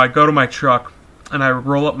is. So I go to my truck, and I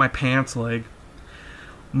roll up my pants leg.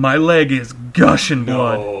 My leg is gushing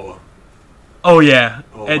blood. No. Oh yeah,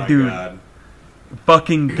 Oh and my dude, god.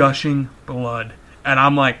 fucking gushing blood. And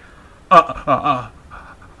I'm like,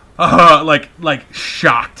 like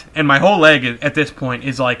shocked. And my whole leg at this point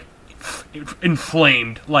is like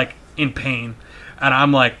inflamed, like in pain. And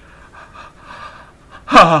I'm like,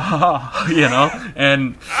 you know.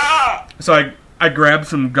 And so I grab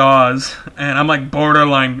some gauze, and I'm like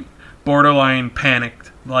borderline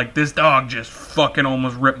panicked. Like, this dog just fucking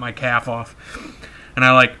almost ripped my calf off. And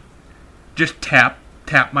I like just tap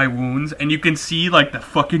my wounds, and you can see like the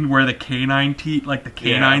fucking where the canine teeth, like the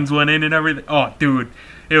canines went in and everything. Oh dude,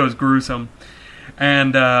 it was gruesome.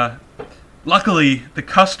 And luckily the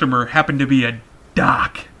customer happened to be a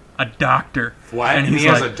doctor. What? And he he's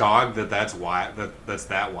has a dog that's wild. That's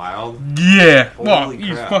that wild. Yeah. Holy well, crap.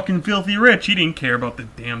 he's fucking filthy rich. He didn't care about the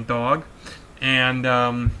damn dog.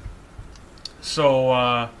 And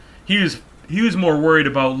so he was more worried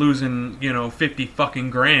about losing, 50 fucking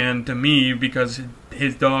grand to me because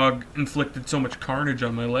his dog inflicted so much carnage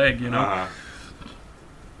on my leg, Uh-huh.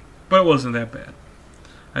 but it wasn't that bad.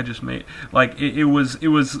 I just made like it was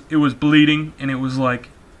bleeding, and it was like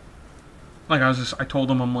I told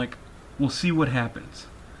him, I'm like, we'll see what happens.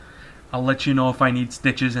 I'll let you know if I need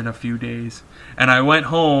stitches in a few days. And I went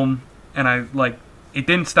home, and it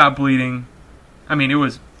didn't stop bleeding. I mean,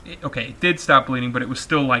 it did stop bleeding, but it was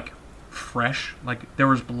still like fresh. Like there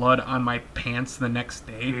was blood on my pants the next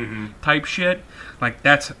day, type shit. Like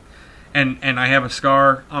that's. And I have a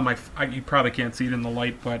scar on my... you probably can't see it in the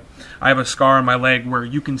light, but I have a scar on my leg where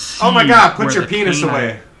you can see... Oh my god, put your penis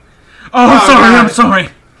away. I'm sorry.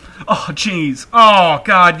 Oh, jeez. Oh,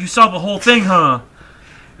 God, you saw the whole thing, huh?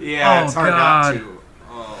 Yeah, it's hard not to.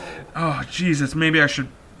 Oh, Jesus, maybe I should...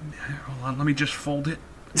 Hold on, let me just fold it.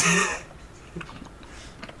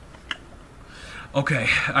 Okay,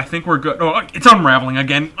 I think we're good. Oh, it's unraveling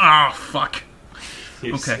again. Oh, fuck.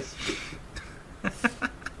 Okay.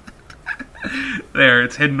 There,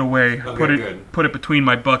 it's hidden away. Okay, put it between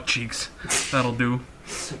my butt cheeks. That'll do.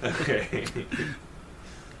 Okay.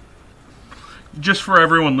 Just for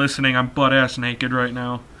everyone listening, I'm butt-ass naked right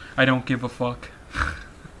now. I don't give a fuck.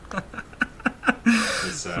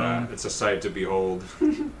 It's a sight to behold.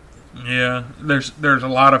 Yeah, there's a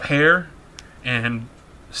lot of hair and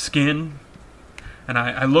skin, and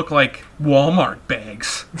I look like Walmart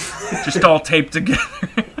bags, just all taped together.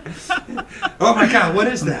 Oh my god, what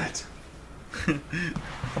is that?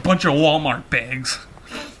 A bunch of Walmart bags.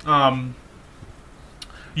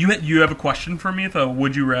 You have a question for me, though?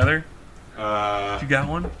 Would you rather? You got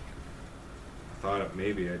one? I thought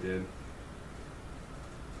maybe I did.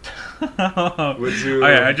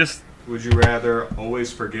 Would you rather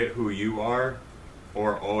always forget who you are,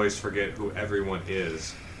 or always forget who everyone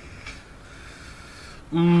is?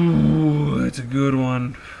 Ooh, that's a good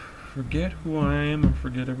one. Forget who I am or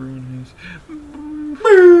forget everyone is.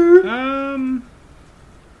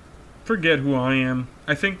 Forget who I am.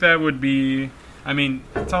 I think that would be... I mean,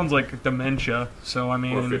 it sounds like dementia, so I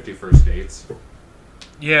mean... Or 50 First Dates.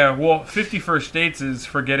 Yeah, well, 50 First Dates is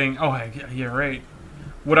forgetting... Oh, yeah, right.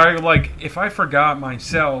 Would I, like, if I forgot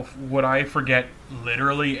myself, would I forget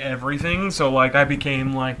literally everything? So, like, I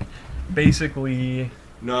became, like, basically...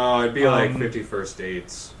 No, it'd be like 50 First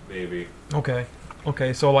Dates, maybe. Okay,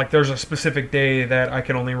 so, like, there's a specific day that I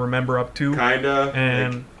can only remember up to. Kinda.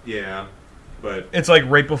 And... Like, yeah, but... It's, like,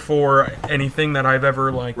 right before anything that I've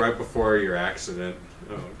ever, like... Right before your accident.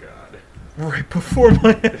 Oh, God. Right before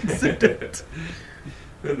my accident.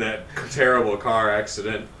 And that terrible car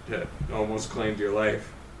accident that almost claimed your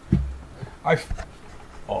life.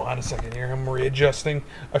 Hold on a second here. I'm readjusting.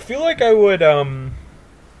 I feel like I would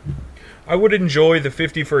enjoy the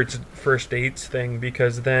 50 First Dates thing,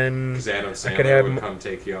 because then... Because Adam Sandler would come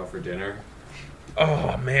take you out for dinner.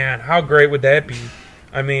 Oh, man. How great would that be?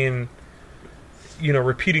 I mean, you know,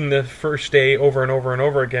 repeating the first day over and over and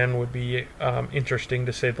over again would be interesting,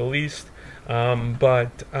 to say the least. Oh,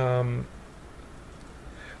 man.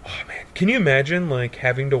 Can you imagine, like,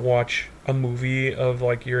 having to watch a movie of,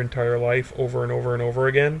 like, your entire life over and over and over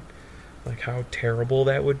again? Like, how terrible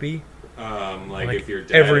that would be? Like if you're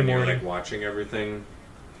dead every and morning. You're, like, watching everything.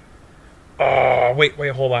 Oh, wait,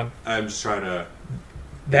 hold on. I'm just trying to...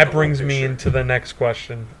 That brings me into the next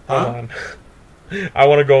question. Hold on. I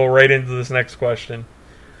want to go right into this next question.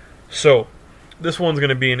 So, this one's going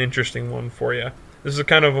to be an interesting one for you. This is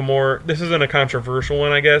kind of a more... This isn't a controversial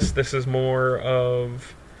one, I guess. This is more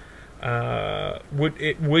of...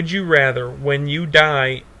 Would you rather, when you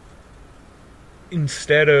die,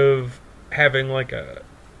 instead of having like a...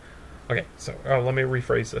 Okay, so let me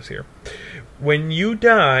rephrase this here. When you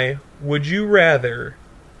die, would you rather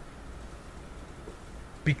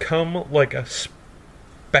become like a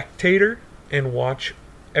spectator and watch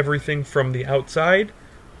everything from the outside,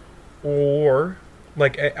 or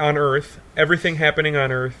like on Earth, everything happening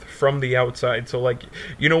on Earth from the outside? So like,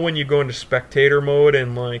 you know when you go into spectator mode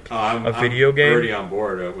in like a video game? I'm already on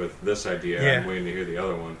board with this idea. Yeah. I'm waiting to hear the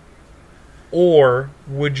other one. Or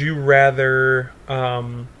would you rather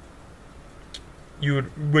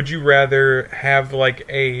would you rather have like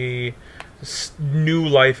a new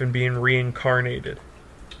life and being reincarnated?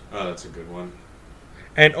 Oh, that's a good one.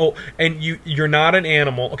 And you're not an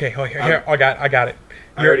animal. Okay, here, I got it.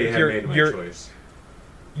 I already have made my choice.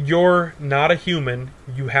 You're not a human.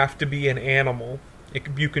 You have to be an animal.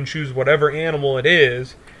 You can choose whatever animal it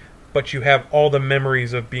is, but you have all the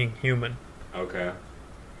memories of being human. Okay.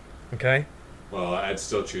 Okay? Well, I'd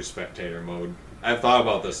still choose spectator mode. I've thought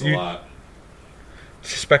about this a lot.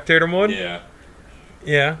 Spectator mode? Yeah.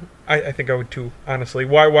 Yeah, I think I would too, honestly.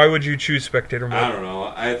 Why would you choose spectator mode? I don't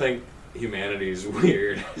know. I think humanity's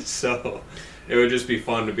weird, so it would just be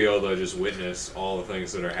fun to be able to just witness all the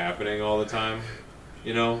things that are happening all the time.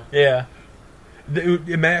 You know? Yeah. Dude,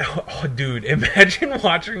 imagine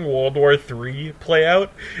watching World War III play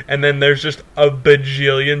out, and then there's just a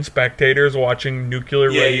bajillion spectators watching nuclear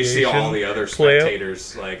radiation. You see all the other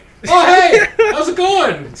spectators like, oh hey, how's it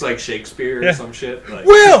going? It's like Shakespeare or some shit. Like,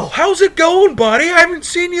 Will, how's it going, buddy? I haven't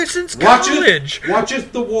seen you since college.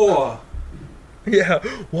 Watcheth the war. Yeah,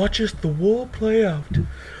 watcheth the war play out.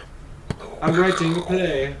 I'm writing a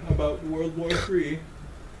play about World War III.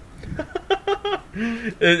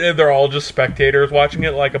 And they're all just spectators watching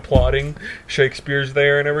it, like applauding. Shakespeare's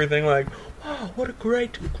there and everything, like, wow, what a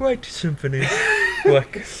great symphony.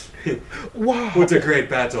 Like, wow. What a great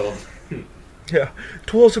battle. Yeah,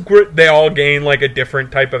 'twas a great... They all gain, like, a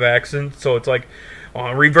different type of accent, so it's like, oh,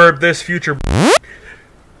 reverb this future...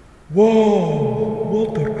 Whoa,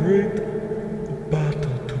 what a great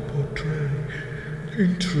battle to portray.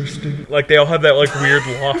 Interesting. Like, they all have that, like, weird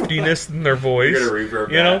loftiness in their voice. You're gonna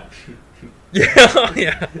reverb you know? Yeah,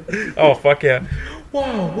 yeah. Oh, fuck yeah.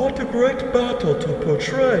 Wow, what a great battle to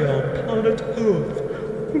portray on planet Earth.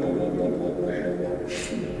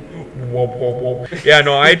 Whoa, whoa, whoa. Yeah,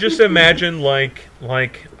 no, I just imagine like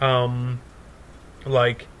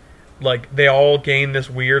they all gain this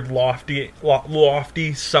weird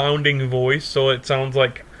lofty sounding voice, so it sounds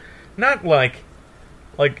like not like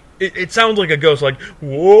it sounds like a ghost, like,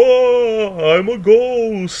 whoa, I'm a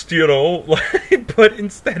ghost, you know, but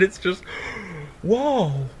instead it's just,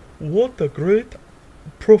 wow, what a great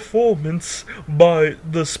performance by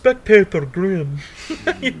the Spectator Grim,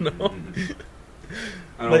 you know.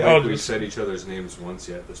 I don't think we've said each other's names once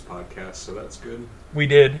yet this podcast, so that's good. We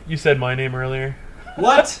did. You said my name earlier.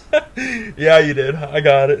 What? Yeah, you did. I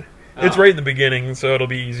got it. Oh. It's right in the beginning, so it'll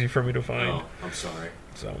be easy for me to find. Oh, I'm sorry.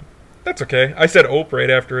 So, that's okay. I said Ope right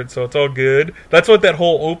after it, so it's all good. That's what that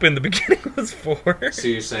whole Ope in the beginning was for. So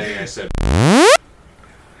you're saying I said...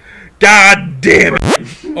 God damn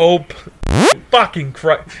it! Ope. Fucking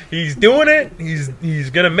Christ. He's doing it. He's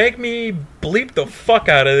gonna make me bleep the fuck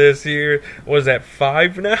out of this here. What is that,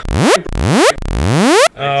 5 now?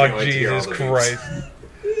 Oh, Jesus Christ.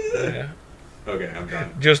 Yeah. Okay, I'm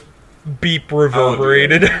done. Just beep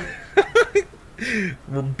reverberated.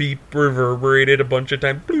 Beep reverberated a bunch of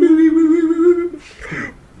times.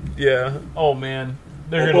 Yeah. Oh, man.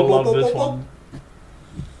 They're gonna love this one.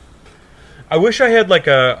 I wish I had like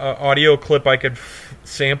a audio clip I could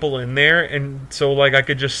sample in there, and so like I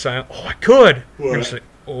could just sound. Oh, I could. I'm gonna say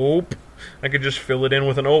Ope. I could just fill it in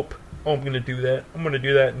with an Ope. Oh, I'm gonna do that. I'm gonna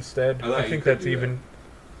do that instead. I think that's even.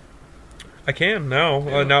 I can now.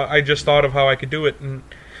 Yeah. Now I just thought of how I could do it, and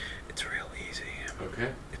it's real easy. Okay.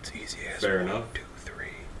 It's easy as fair 1, enough. 2, 3.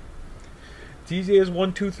 It's easy as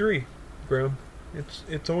 1, 2, 3, Graham.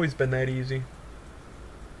 It's always been that easy.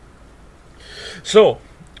 So,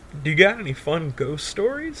 do you got any fun ghost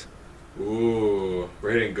stories? Ooh,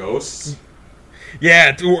 we're hitting ghosts?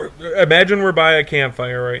 Yeah, imagine we're by a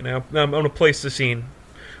campfire right now. I'm going to place the scene.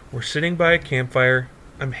 We're sitting by a campfire.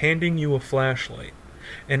 I'm handing you a flashlight.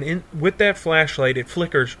 And with that flashlight, it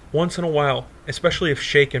flickers once in a while, especially if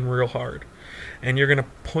shaken real hard. And you're going to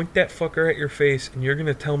point that fucker at your face, and you're going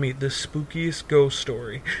to tell me the spookiest ghost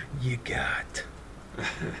story you got.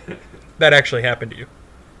 That actually happened to you.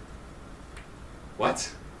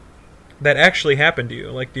 What? That actually happened to you.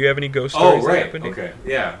 Like, do you have any ghost stories that happened to you? Okay,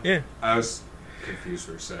 yeah. Yeah. I was confused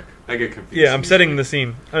for a sec. I get confused. Yeah, I'm setting the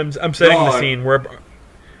scene. I'm setting the scene where...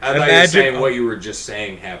 I thought you were saying what you were just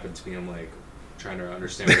saying happened to me. I'm like, trying to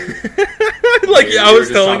understand what you're... like, I was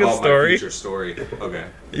telling a story. My future story. Okay.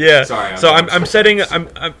 Yeah. Sorry. I'm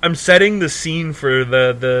setting the scene for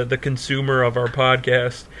the consumer of our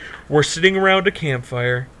podcast. We're sitting around a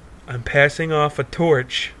campfire. I'm passing off a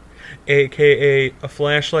torch, aka a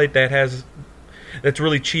flashlight that's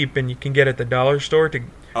really cheap and you can get at the dollar store to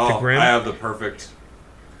Grim. I have the perfect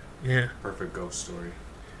ghost story.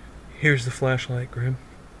 Here's the flashlight, Grim.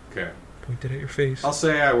 Okay. Point it at your face. I'll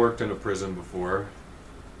say I worked in a prison before,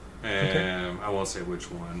 and I won't say which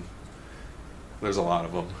one. There's a lot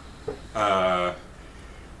of them.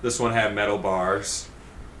 This one had metal bars.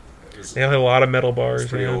 They had a lot of metal bars.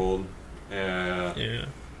 It's pretty old. Yeah.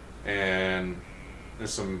 And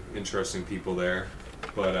there's some interesting people there,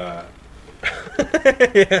 but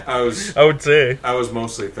yeah, I would say I was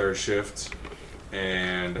mostly third shift,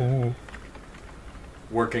 and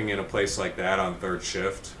working in a place like that on third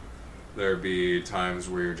shift, there'd be times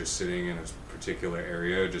where you're just sitting in a particular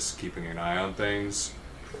area, just keeping an eye on things.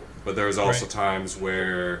 But there was also times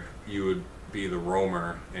where you would be the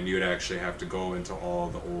roamer, and you would actually have to go into all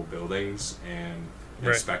the old buildings and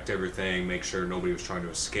inspect everything, make sure nobody was trying to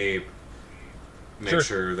escape, make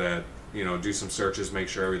sure that, do some searches, make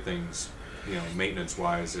sure everything's,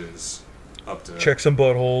 maintenance-wise is up to check some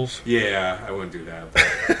buttholes. Yeah, I wouldn't do that.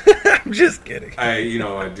 But I'm just kidding. I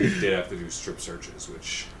did have to do strip searches,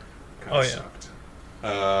 which kind of sucked.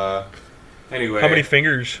 Anyway, how many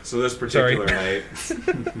fingers? So this particular night,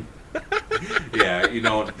 yeah, you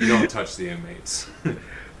don't touch the inmates.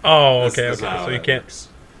 Oh, okay. So you can't.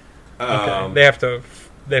 Okay. They have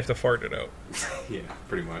to fart it out. Yeah,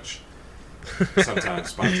 pretty much. Sometimes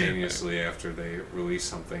spontaneously after they release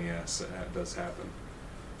something, yes, that does happen.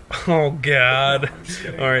 Oh God! No, I'm just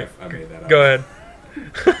kidding. All right, I made that up. Go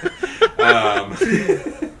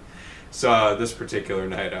ahead. So this particular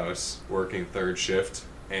night, I was working third shift,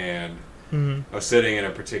 and I was sitting in a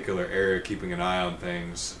particular area, keeping an eye on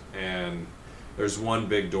things. And there's one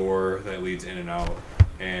big door that leads in and out,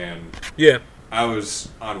 and I was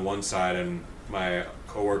on one side, and my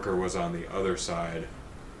coworker was on the other side.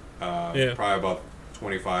 Probably about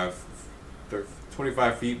 25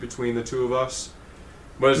 feet between the two of us.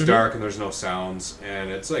 But it's dark and there's no sounds,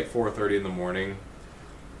 and it's like 4:30 in the morning.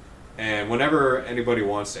 And whenever anybody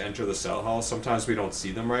wants to enter the cell house, sometimes we don't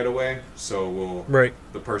see them right away. So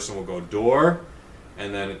the person will go door,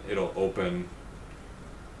 and then it'll open,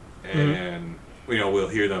 and we'll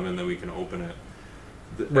hear them, and then we can open it.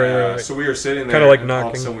 Right. So we were sitting there, kind of like and knocking.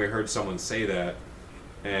 All of a sudden we heard someone say that,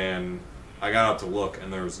 and I got up to look,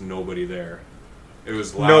 and there was nobody there. It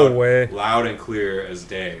was loud, loud and clear as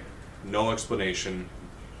day. No explanation.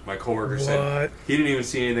 My coworker said he didn't even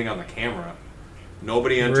see anything on the camera.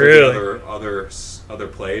 Nobody entered the other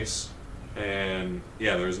place, and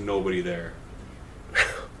there was nobody there.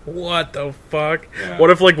 What the fuck? Yeah. What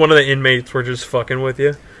if like one of the inmates were just fucking with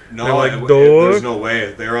you? No, there's no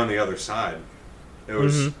way. They were on the other side. It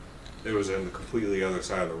was in the completely other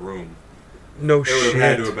side of the room. No shit. It would have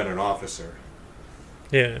had to have been an officer.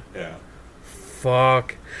 Yeah. Yeah.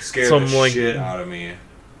 Fuck. Scared the shit out of me.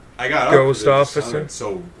 I got ghost officer.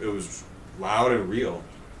 So it was loud and real.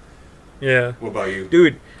 Yeah. What about you,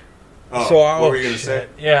 dude? So what were you gonna say?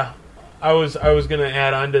 Yeah, I was gonna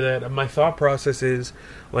add on to that. My thought process is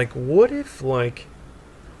like, what if like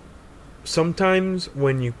sometimes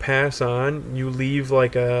when you pass on, you leave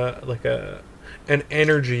like an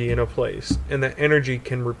energy in a place, and that energy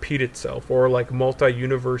can repeat itself, or like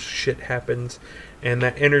multi-universe shit happens, and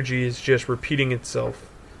that energy is just repeating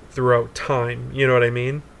itself throughout time. You know what I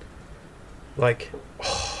mean? Like,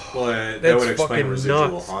 that would explain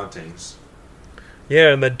residual hauntings.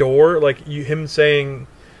 Yeah, and the door, like him saying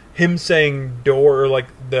door, or like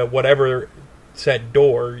the whatever said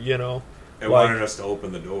door, It wanted us to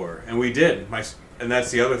open the door, and we did. And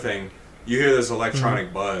that's the other thing. You hear this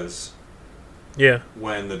electronic buzz. Yeah.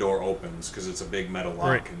 When the door opens, because it's a big metal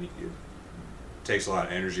lock, and it takes a lot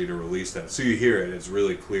of energy to release that. So you hear it. It's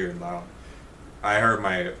really clear and loud. I heard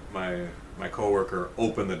my coworker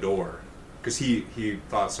open the door, because he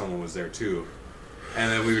thought someone was there too,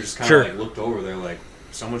 and then we were just kind of like looked over there like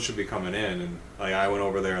someone should be coming in, and like I went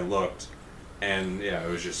over there and looked, and it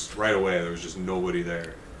was just right away there was just nobody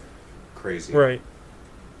there. Crazy. Right.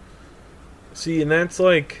 See, and that's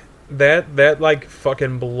like that like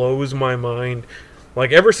fucking blows my mind.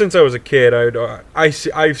 Like ever since I was a kid,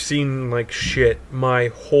 I've seen like shit my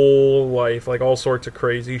whole life, like all sorts of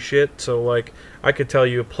crazy shit. So like I could tell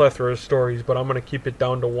you a plethora of stories, but I'm gonna keep it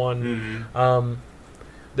down to one.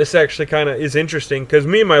 This actually kind of is interesting because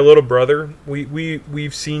me and my little brother,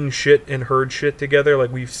 we've seen shit and heard shit together.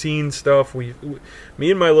 Like we've seen stuff. Me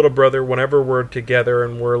and my little brother, whenever we're together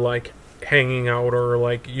and we're like hanging out or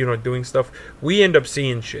like doing stuff, we end up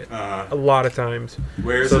seeing shit a lot of times.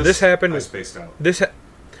 Where is so this happened? I spaced out.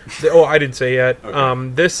 I didn't say yet.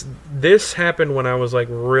 Okay. This happened when I was like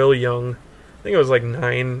real young. I think it was like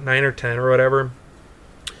 9 or 10 or whatever.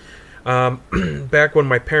 Back when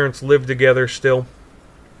my parents lived together still.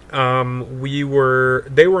 They were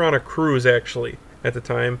on a cruise actually at the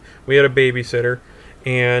time. We had a babysitter,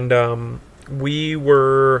 and we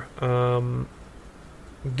were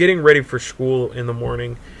getting ready for school in the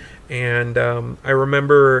morning, and I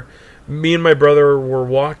remember me and my brother were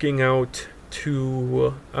walking out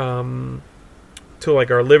to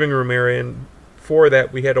like our living room area, and for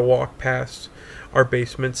that we had to walk past our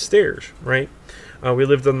basement stairs, right? We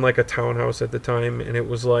lived in like a townhouse at the time, and it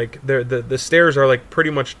was like the stairs are like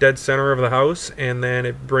pretty much dead center of the house, and then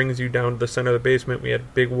it brings you down to the center of the basement. We had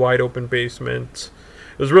a big wide open basement.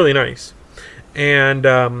 It was really nice. And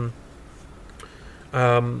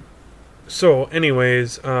so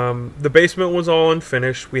anyways, the basement was all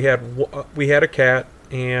unfinished. We had a cat,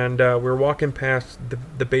 and we were walking past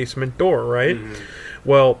the basement door, right?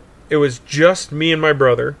 Well, it was just me and my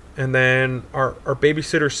brother, and then our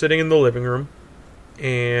babysitter sitting in the living room,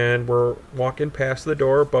 and we're walking past the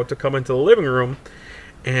door, about to come into the living room,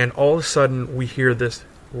 and all of a sudden we hear this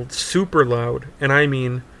super loud, and I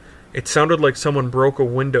mean, it sounded like someone broke a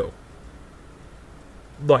window.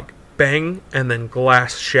 Like, bang, and then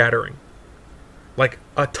glass shattering. Like,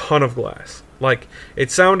 a ton of glass. Like,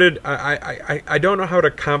 it sounded, I don't know how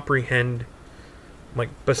to comprehend, like,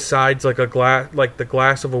 besides, like, a glass, like, the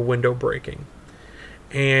glass of a window breaking.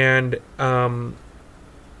 And,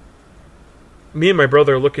 me and my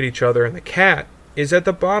brother look at each other, and the cat is at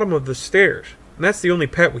the bottom of the stairs. And that's the only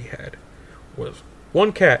pet we had, was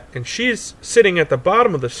one cat. And she's sitting at the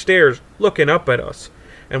bottom of the stairs looking up at us.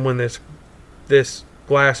 And when this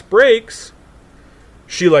glass breaks,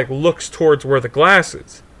 she, like, looks towards where the glass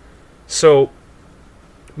is. So,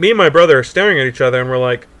 me and my brother are staring at each other, and we're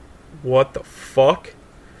like, what the fuck?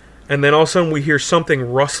 And then all of a sudden we hear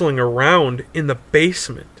something rustling around in the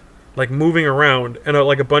basement. Like, moving around, and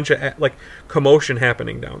like a bunch of like commotion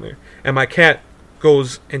happening down there. And my cat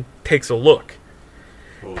goes and takes a look.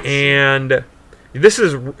 Holy and this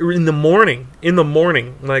is in the morning. In the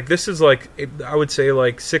morning, like, this is like, I would say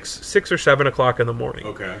like 6 or 7 o'clock in the morning.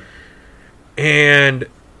 Okay. And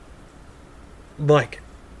like,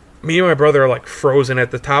 me and my brother are like frozen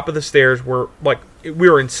at the top of the stairs. We're like,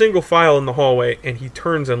 we were in single file in the hallway, and he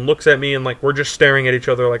turns and looks at me, and like, we're just staring at each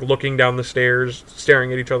other, like, looking down the stairs,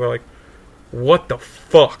 staring at each other, like, what the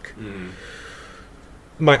fuck? Mm.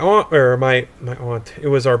 My aunt, it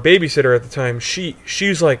was our babysitter at the time.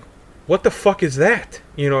 She's like, what the fuck is that?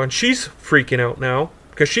 You know, and she's freaking out now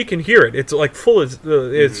because she can hear it. It's like full as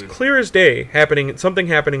it's clear as day, something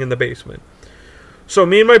happening in the basement. So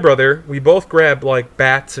me and my brother, we both grab like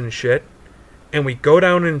bats and shit, and we go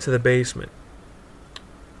down into the basement.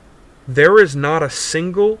 There is not a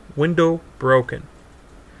single window broken.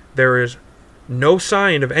 There is no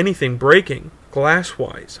sign of anything breaking,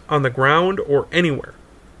 glass-wise, on the ground or anywhere.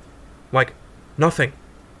 Like, nothing.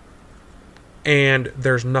 And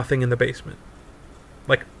there's nothing in the basement.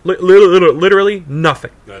 Like, literally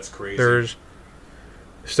nothing. That's crazy.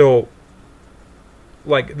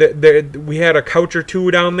 Like, we had a couch or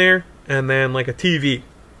two down there, and then, like, a TV.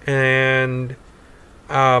 And,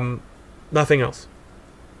 nothing else.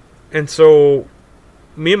 And so,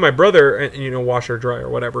 me and my brother, and, you know, washer, dryer,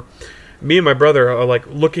 whatever. Me and my brother are, like,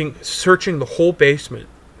 searching the whole basement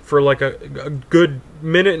for, like, a good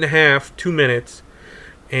minute and a half, 2 minutes,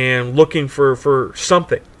 and looking for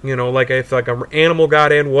something, you know, like, if, like, an animal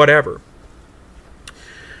got in, whatever.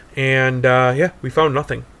 And, yeah, we found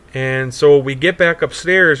nothing. And so we get back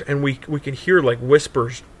upstairs, and we can hear, like,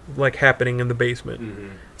 whispers, like, happening in the basement. Mm-hmm.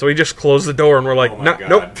 So we just close the door, and we're like,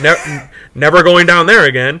 nope, never going down there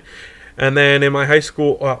again. And then in my high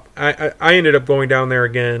school, I ended up going down there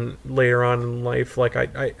again later on in life. Like,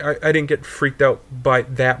 I didn't get freaked out by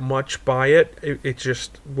that much by it. It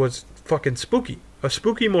just was fucking spooky. A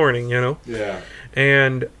spooky morning, you know? Yeah.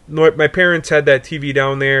 And my parents had that TV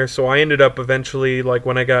down there, so I ended up eventually, like,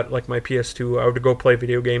 when I got, like, my PS2, I would go play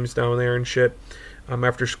video games down there and shit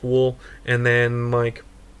after school. And then, like,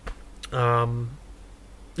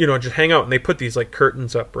 you know, just hang out. And they put these, like,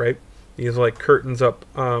 curtains up, right? These, like, curtains up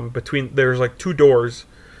between, there's, like, 2 doors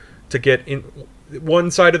to get in.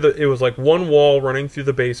 One side of it was, like, one wall running through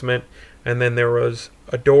the basement, and then there was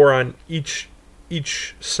a door on each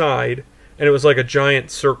side, and it was, like, a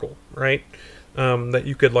giant circle, right? That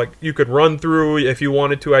you could run through if you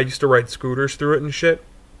wanted to. I used to ride scooters through it and shit.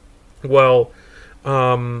 Well,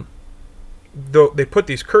 they put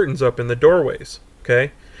these curtains up in the doorways,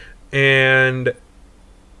 okay? And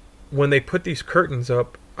when they put these curtains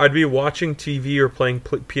up, I'd be watching TV or playing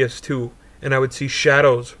PS2, and I would see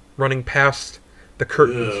shadows running past the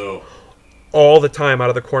curtains all the time out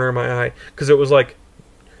of the corner of my eye, because it was like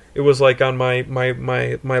on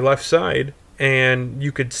my left side, and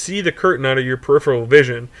you could see the curtain out of your peripheral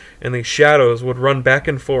vision, and these shadows would run back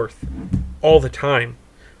and forth all the time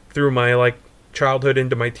through my, like, childhood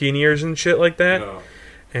into my teen years and shit like that. No.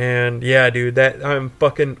 And yeah, dude, I'm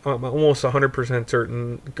almost 100%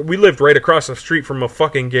 certain. We lived right across the street from a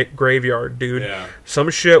fucking graveyard, dude. Yeah. Some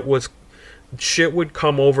shit would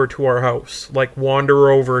come over to our house, like,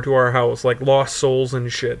 wander over to our house, like lost souls and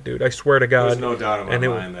shit, dude. I swear to God. There's no doubt in my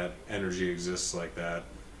mind that energy exists like that,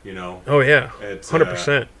 you know? Oh, yeah. It's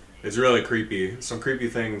 100%. It's really creepy. Some creepy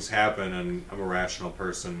things happen, and I'm a rational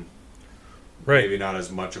person. Right. Maybe not as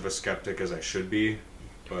much of a skeptic as I should be,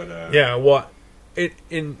 but... yeah, well...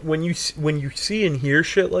 when you see and hear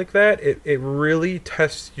shit like that, it really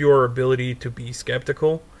tests your ability to be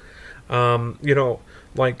skeptical. You know,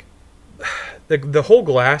 like the whole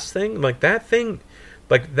glass thing, like that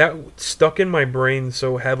stuck in my brain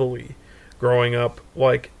so heavily growing up.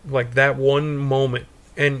 Like that one moment,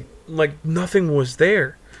 and like nothing was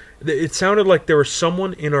there. It sounded like there was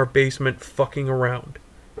someone in our basement fucking around.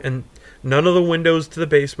 And none of the windows to the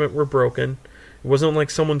basement were broken. It wasn't like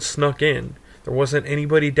someone snuck in. There wasn't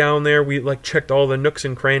anybody down there. We like checked all the nooks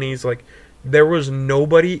and crannies. Like, there was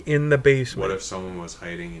nobody in the basement. What if someone was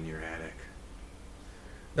hiding in your attic?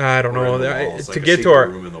 I don't know. Walls, To like get to our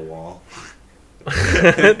room in the wall.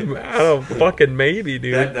 I don't fucking maybe,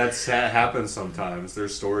 dude. That happens sometimes.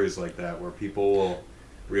 There's stories like that where people will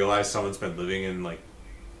realize someone's been living in like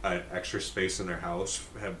an extra space in their house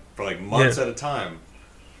for like months at a time.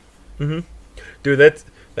 Mm-hmm. Dude,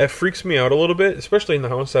 that freaks me out a little bit, especially in the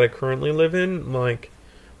house that I currently live in.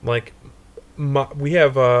 We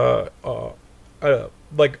have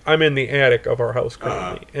like I'm in the attic of our house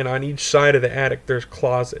currently, and on each side of the attic there's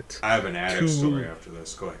closets. I have an attic story after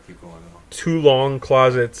this. Go ahead, keep going on. 2 long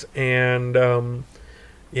closets, and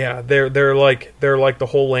they're like the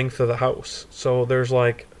whole length of the house. So there's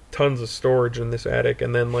like tons of storage in this attic,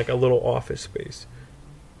 and then like a little office space.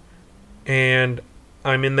 And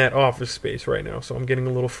I'm in that office space right now, so I'm getting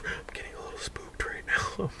a little spooked right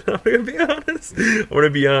now. I'm gonna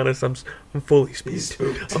be honest. I'm fully spooked.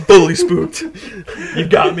 I'm fully spooked. You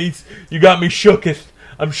got me shooketh.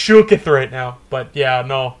 I'm shooketh right now. But yeah,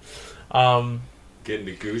 no. Getting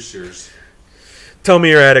to goosers. Tell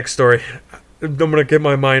me your attic story. I'm gonna get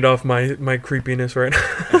my mind off my creepiness right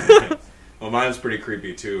now. Well, mine's pretty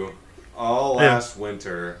creepy too. All last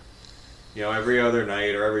winter, every other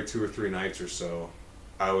night or every 2 or 3 nights or so,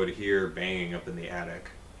 I would hear banging up in the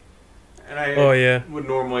attic. And I would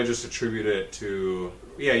normally just attribute it to,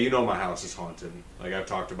 my house is haunted. Like, I've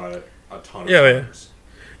talked about it a ton of times.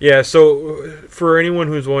 Yeah, so for anyone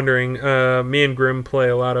who's wondering, me and Grim play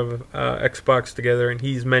a lot of Xbox together, and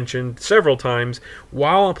he's mentioned several times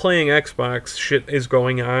while playing Xbox, shit is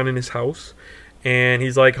going on in his house. And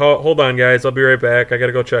he's like, hold on, guys, I'll be right back. I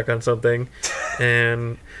gotta go check on something.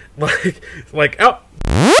 And, oh,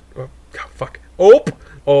 fuck.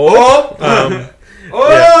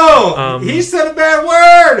 He said a bad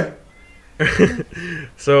word!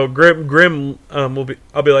 So Grim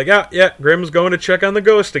I'll be like, Grim's going to check on the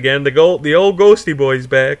ghost again. The old ghosty boy's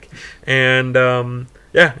back. And,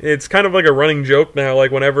 it's kind of like a running joke now. Like,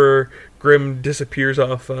 whenever Grim disappears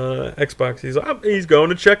off Xbox, he's going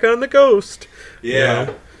to check on the ghost.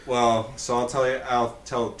 Yeah. Well, so I'll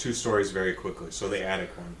tell 2 stories very quickly. So the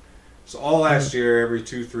attic one. So all last year, every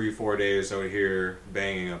 2, 3, 4 days, I would hear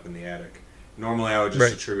banging up in the attic. Normally, I would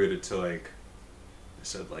just attribute it to,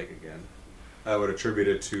 I would attribute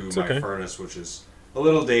it to my furnace, which is a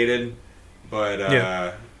little dated,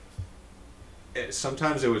 but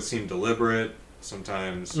sometimes it would seem deliberate,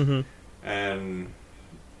 sometimes, and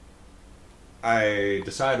I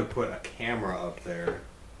decided to put a camera up there.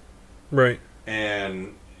 Right.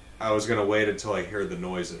 And I was going to wait until I heard the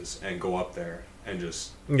noises and go up there and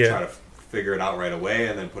just try to figure it out right away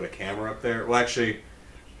and then put a camera up there. Well, actually,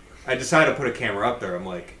 I decided to put a camera up there. I'm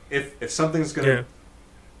like, if something's going to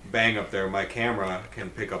bang up there, my camera can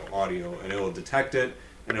pick up audio and it will detect it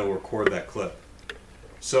and it will record that clip.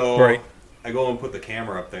 So I go and put the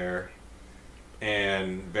camera up there,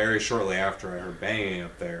 and very shortly after I heard banging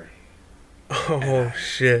up there. Oh,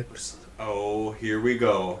 shit. Oh, here we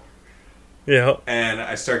go. Yeah. And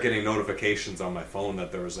I start getting notifications on my phone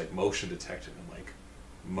that there was like motion detected. I'm like,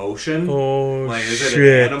 motion? Oh, like, is shit.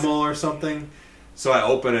 it an animal or something? So I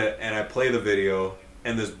open it and I play the video,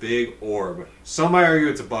 and this big orb. Some might argue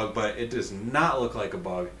it's a bug, but it does not look like a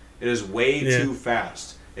bug. It is way too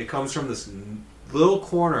fast. It comes from this little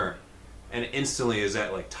corner and instantly is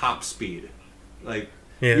at like top speed. Like,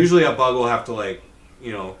 usually a bug will have to like,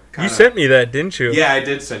 you sent me that, didn't you? Yeah, I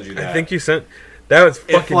did send you that. I think you sent. That was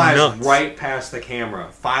fucking nuts. It flies right past the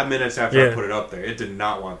camera. 5 minutes after I put it up there. It did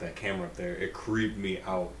not want that camera up there. It creeped me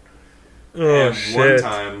out. Oh, shit. One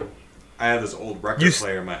time, I had this old record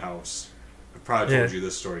player in my house. I probably told you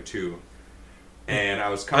this story too. And I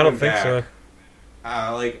was coming back. I don't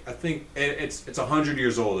think so. I think it's 100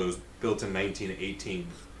 years old. It was built in 1918.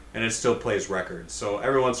 And it still plays records. So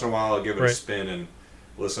every once in a while, I'll give it a spin and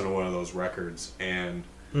listen to one of those records. And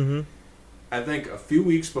I think a few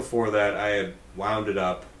weeks before that, I had wound it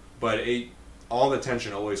up, but all the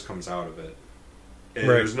tension always comes out of it.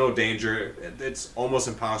 There's no danger. It's almost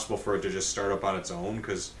impossible for it to just start up on its own,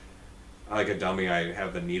 because like a dummy, I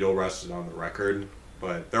have the needle rested on the record,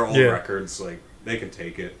 but they're old records, like, they can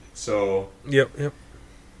take it. So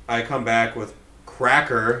I come back with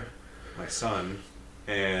Cracker, my son,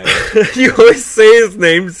 and you always say his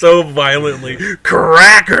name so violently.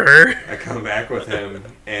 Cracker! I come back with him,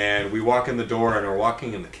 and we walk in the door, and we're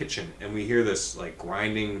walking in the kitchen, and we hear this like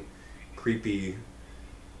grinding, creepy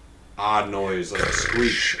odd noise, like a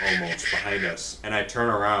screech almost behind us. And I turn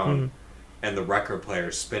around, and the record player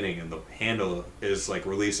is spinning, and the handle is like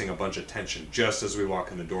releasing a bunch of tension just as we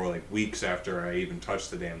walk in the door, like weeks after I even touched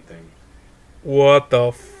the damn thing. What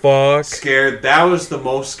the fuck? Scared. That was the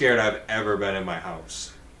most scared I've ever been in my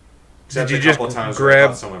house. Except Did you a just couple times where I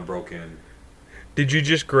thought someone broke in. Did you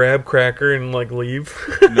just grab Cracker and like leave?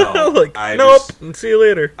 No, like I nope. just, See you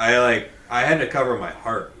later. I had to cover my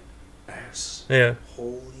heart. Yeah.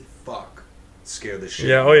 Holy fuck! It scared the shit.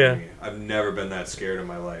 Yeah. out Oh of yeah. me. I've never been that scared in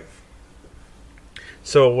my life.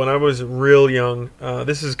 So when I was real young,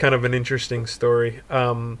 this is kind of an interesting story.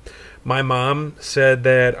 My mom said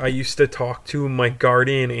that I used to talk to my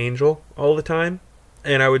guardian angel all the time,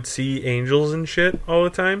 and I would see angels and shit all the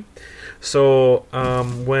time. So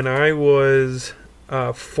when I was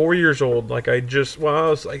 4 years old, like I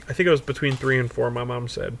was like, I think I was between 3 and 4. My mom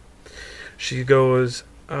said, she goes,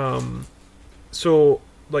 so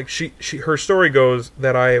like her story goes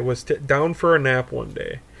that I was down for a nap one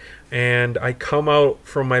day, and I come out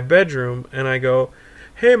from my bedroom and I go,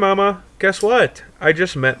 "Hey mama, guess what? I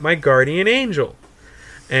just met my guardian angel."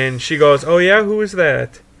 And she goes, "Oh yeah, who is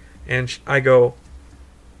that?" And I go,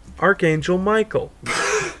 "Archangel Michael."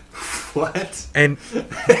 What? And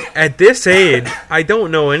at this age, I don't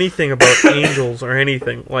know anything about angels or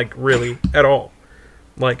anything, like really at all.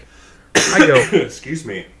 Like I go, excuse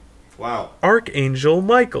me. Wow. "Archangel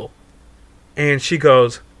Michael." And she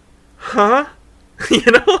goes, "Huh?"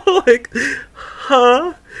 You know, like,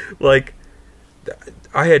 huh? Like,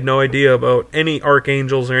 I had no idea about any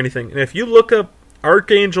archangels or anything. And if you look up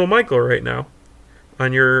Archangel Michael right now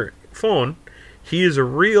on your phone, he is a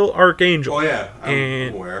real archangel. Oh yeah,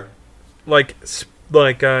 I'm aware. Like,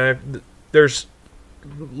 there's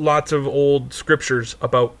lots of old scriptures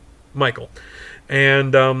about Michael.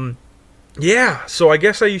 And, yeah, so I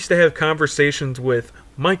guess I used to have conversations with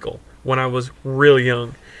Michael when I was real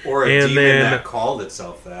young. Or a demon that called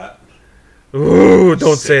itself that. Ooh,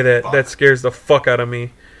 don't Sick say that. fuck. That scares the fuck out of me.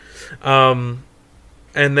 And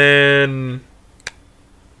then...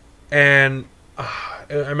 And I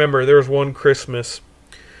remember there was one Christmas...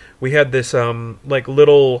 We had this like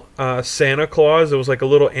little Santa Claus. It was like a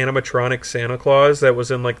little animatronic Santa Claus that was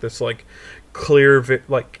in like this like clear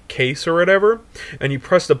like case or whatever, and you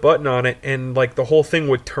pressed a button on it and like the whole thing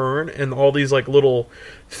would turn and all these like little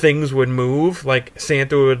things would move. Like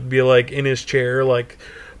Santa would be like in his chair like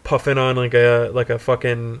puffing on like a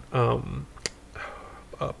fucking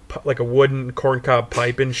like a wooden corncob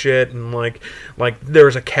pipe and shit, and like there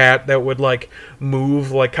was a cat that would like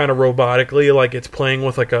move like kind of robotically, like it's playing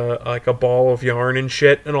with like a ball of yarn and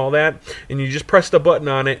shit and all that, and you just pressed a button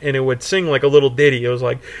on it and it would sing like a little ditty. It was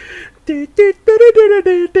like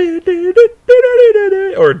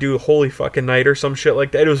or do Holy Fucking Night or some shit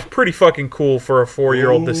like that. It was pretty fucking cool for a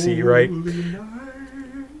 4-year-old to see, right?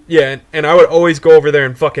 Yeah, and I would always go over there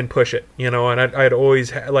and fucking push it, you know, and I'd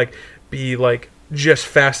always like be like just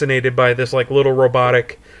fascinated by this like little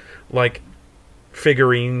robotic like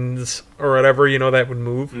figurines or whatever, you know, that would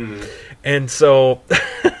move. And so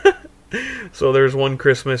so there's one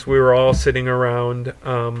Christmas we were all sitting around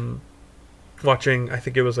watching, I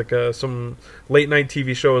think it was like some late night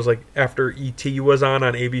TV show. It was like after E.T. was on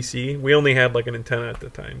ABC. We only had like an antenna at the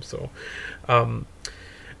time, so and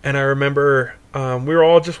I remember we were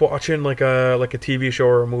all just watching like a TV show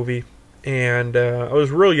or a movie, and I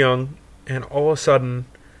was real young. And all of a sudden,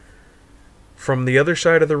 from the other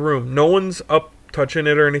side of the room, no one's up touching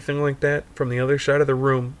it or anything like that. From the other side of the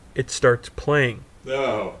room, it starts playing.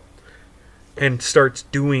 Oh. And starts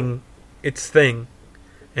doing its thing.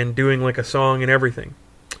 And doing like a song and everything.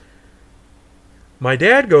 My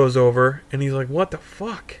dad goes over and he's like, "What the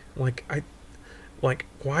fuck? Like,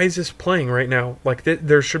 why is this playing right now? Like,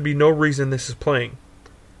 there should be no reason this is playing."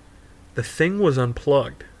 The thing was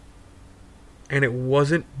unplugged. And it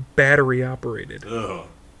wasn't battery operated. Ugh.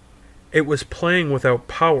 It was playing without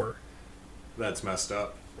power. That's messed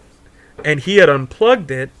up. And he had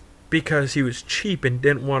unplugged it because he was cheap and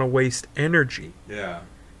didn't want to waste energy. Yeah.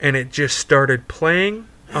 And it just started playing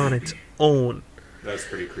on its own. That's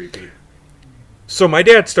pretty creepy. So my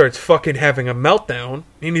dad starts fucking having a meltdown.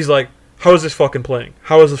 And he's like, "How is this fucking playing?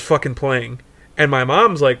 How is this fucking playing?" And my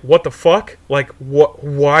mom's like, "What the fuck? Like, what?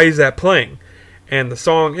 Why is that playing?" And the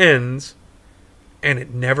song ends... And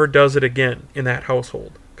it never does it again in that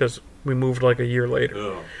household. Because we moved like a year later.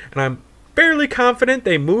 Ugh. And I'm fairly confident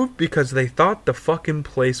they moved because they thought the fucking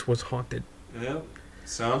place was haunted. Yeah.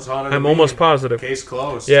 Sounds haunted. I'm to almost me. positive. Case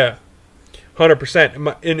closed. Yeah.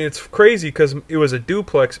 100%. And it's crazy because it was a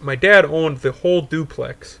duplex. My dad owned the whole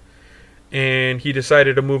duplex. And he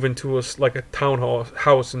decided to move into like a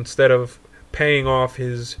townhouse instead of paying off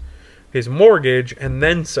his his mortgage and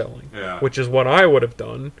then selling, Yeah. which is what I would have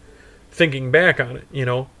done. Thinking back on it,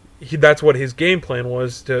 that's what his game plan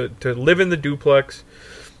was, to live in the duplex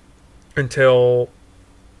until,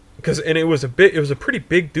 and it was a pretty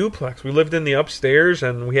big duplex. We lived in the upstairs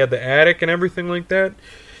and we had the attic and everything like that,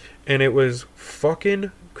 and it was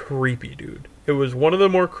fucking creepy, dude. It was one of the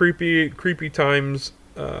more creepy times.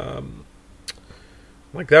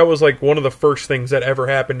 Like, that was like one of the first things that ever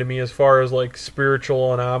happened to me as far as like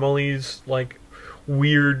spiritual anomalies, like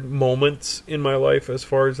weird moments in my life as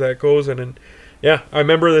far as that goes. And yeah, I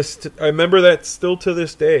remember this. I remember that still to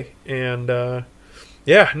this day. And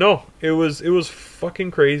yeah, no, it was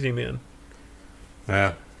fucking crazy, man.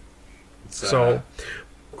 Yeah. It's, so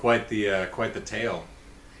quite the tale.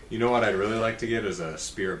 You know what I'd really like to get is a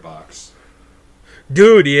spirit box.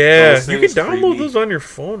 Dude, yeah, you can download creepy. those on your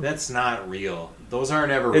phone. That's not real. Those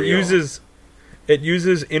aren't ever real. It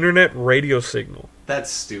uses internet radio signal. That's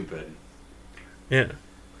stupid. Yeah.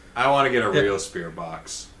 I want to get a real spirit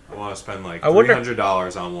box. I want to spend like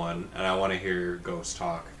 $300 on one, and I want to hear ghosts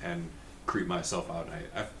talk and creep myself out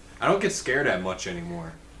at night. I don't get scared that much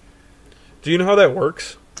anymore. Do you know how that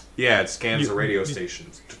works? Yeah, it scans the radio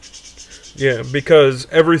stations. Yeah, because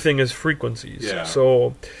everything is frequencies. Yeah.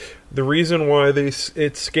 So the reason why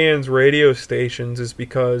it scans radio stations is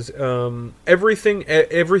because everything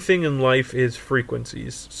in life is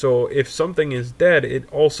frequencies. So if something is dead, it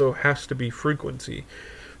also has to be frequency.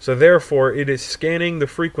 So therefore, it is scanning the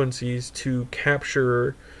frequencies to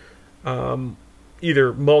capture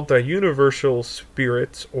either multi-universal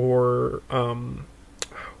spirits or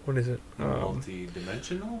what is it?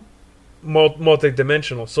 Multi-dimensional?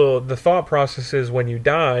 Multi-dimensional. So the thought process is when you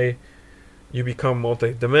die, you become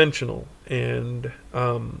multi-dimensional, and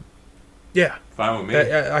yeah, fine with me.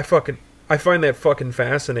 I find that fucking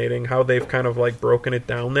fascinating how they've kind of like broken it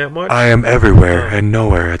down that much. I am everywhere and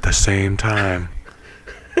nowhere at the same time.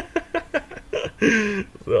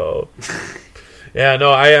 So yeah,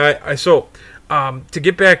 no, I so to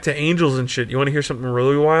get back to angels and shit, you want to hear something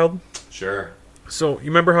really wild? Sure. So you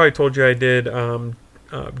remember how I told you I did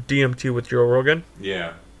DMT with Joe Rogan?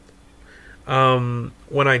 Yeah.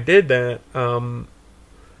 When I did that, I'm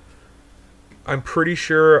pretty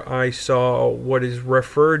sure I saw what is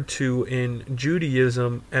referred to in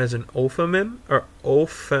Judaism as an ophonym, or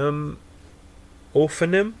ophonym.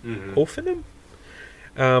 Mm-hmm. Ophonym?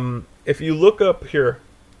 If you look up here,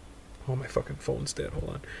 oh, my fucking phone's dead. Hold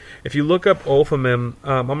on. If you look up ophonym,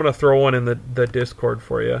 I'm gonna throw one in the Discord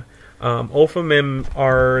for you. Ophonym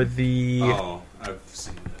are the. Oh, I've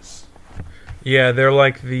seen this. Yeah, they're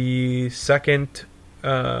like the second.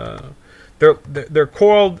 They're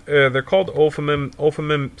called Ophimim.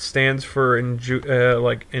 Ophimim stands for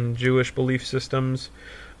in Jewish belief systems,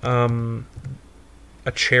 a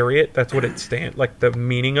chariot. That's what it stands, like the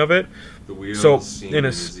meaning of it. The wheel seen in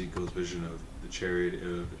Ezekiel's vision of the chariot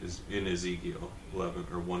is in Ezekiel 11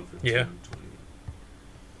 or 115. Yeah. 20.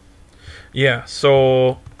 Yeah.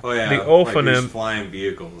 So. Oh yeah. The ophonym. Like these flying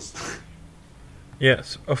vehicles.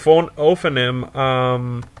 Yes,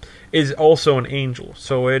 ophonym is also an angel.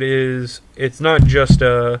 So it's not just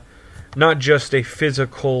a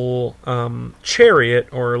physical chariot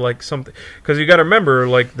or like something, because you got to remember,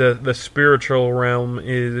 like the spiritual realm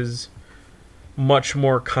is much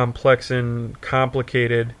more complex and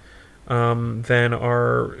complicated than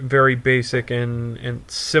our very basic and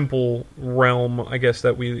simple realm, I guess,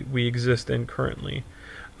 that we exist in currently.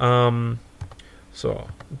 So,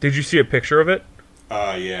 did you see a picture of it?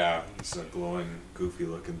 Yeah, it's a glowing,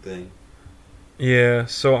 goofy-looking thing. Yeah,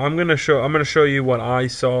 so I'm gonna show you what I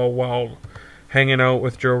saw while hanging out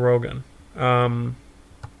with Joe Rogan.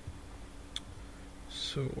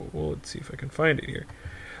 So let's see if I can find it here.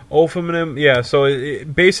 Ophonym, yeah. So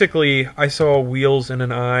basically, I saw wheels and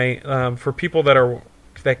an eye. For people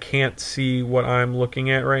that can't see what I'm looking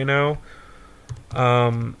at right now,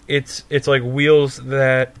 it's like wheels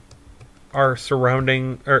that are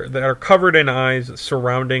surrounding, or that are covered in eyes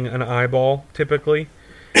surrounding an eyeball typically,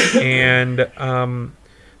 and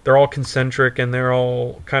they're all concentric and they're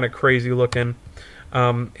all kind of crazy looking.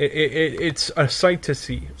 It's a sight to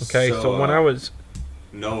see. Okay, so when I was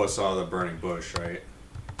Noah saw the burning bush, right?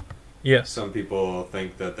 Yes. Some people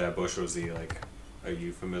think that bush was a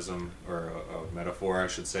euphemism or a metaphor, I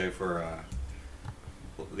should say, for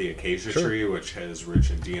the acacia tree, which is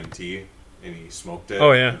rich in DMT. And he smoked it.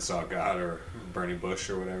 Oh, yeah. And saw God or burning bush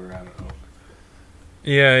or whatever. I don't know.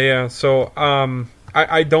 Yeah. So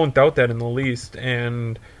I don't doubt that in the least,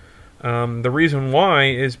 and the reason why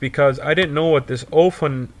is because I didn't know what this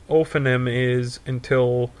ophonym is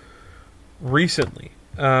until recently,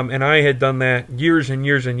 and I had done that years and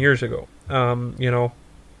years and years ago.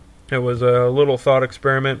 It was a little thought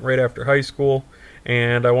experiment right after high school,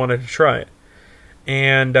 and I wanted to try it.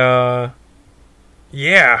 And,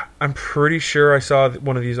 yeah, I'm pretty sure I saw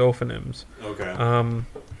one of these Ophanims. Okay.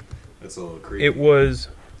 That's a little creepy.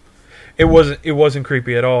 It wasn't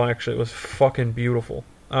creepy at all, actually. It was fucking beautiful.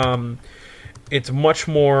 It's much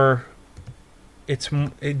more...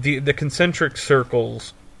 The concentric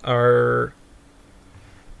circles are...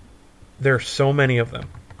 There's so many of them.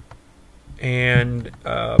 And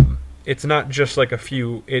it's not just like a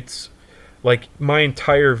few. It's like my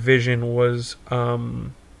entire vision was not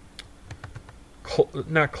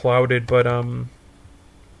clouded, but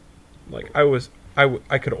like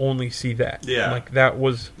I could only see that. Yeah. Like that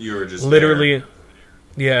was you were just literally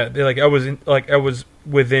there. Yeah, like I was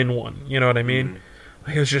within one, you know what I mean? Mm.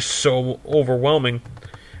 Like, it was just so overwhelming.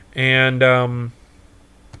 And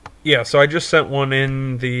yeah, so I just sent one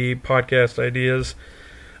in the podcast ideas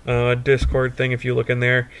Discord thing if you look in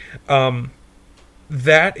there.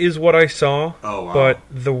 That is what I saw. Oh, wow. But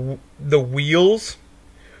the wheels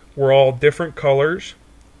were all different colors.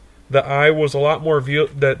 The eye was a lot more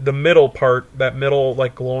the middle part, that middle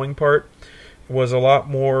like glowing part, was a lot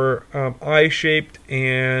more eye shaped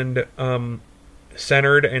and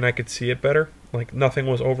centered, and I could see it better. Like nothing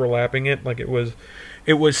was overlapping it. Like it was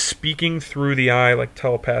speaking through the eye like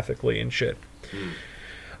telepathically and shit. Mm.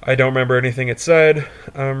 I don't remember anything it said.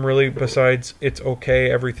 Really, besides it's okay,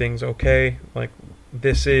 everything's okay. Like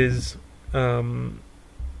this is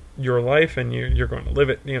your life, and you're going to live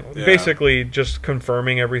it. You know, yeah. Basically just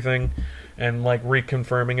confirming everything, and like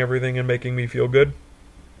reconfirming everything, and making me feel good.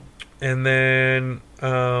 And then,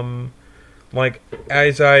 like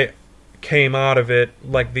as I came out of it,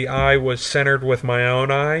 like the eye was centered with my own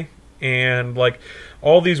eye, and like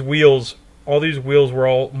all these wheels were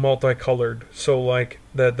all multicolored. So like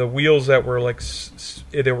the wheels that were like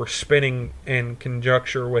they were spinning in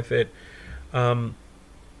conjecture with it,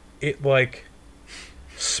 it like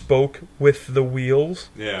spoke with the wheels.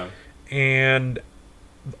 Yeah. And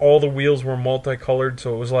all the wheels were multicolored,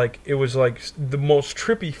 so it was like the most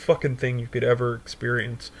trippy fucking thing you could ever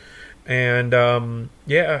experience. And it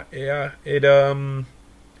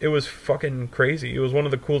was fucking crazy. It was one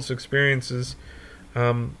of the coolest experiences.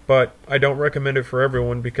 But I don't recommend it for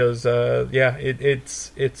everyone because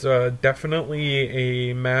it's definitely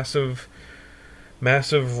a massive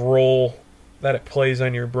role that it plays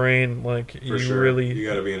on your brain. Like for sure. You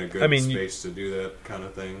got to be in a good space to do that kind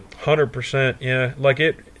of thing. 100%, yeah. Like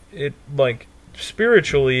it like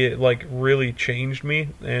spiritually, it like really changed me,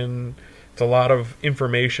 and it's a lot of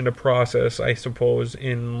information to process, I suppose,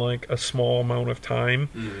 in like a small amount of time.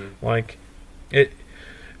 Mm-hmm. Like it.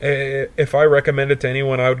 If I recommend it to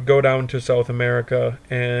anyone, I would go down to South America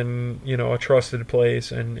and, you know, a trusted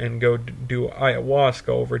place and go do ayahuasca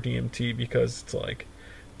over DMT, because it's like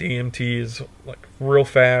DMT is like real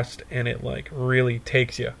fast, and it like really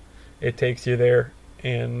takes you. It takes you there,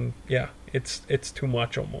 and yeah, it's too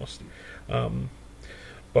much almost.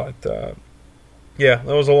 But yeah,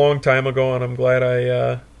 that was a long time ago, and I'm glad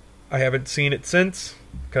I haven't seen it since,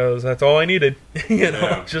 because that's all I needed, you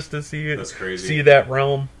know, just to see it, that's crazy. See that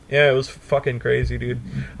realm. Yeah, it was fucking crazy, dude.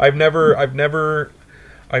 I've never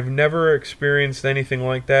experienced anything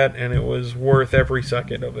like that, and it was worth every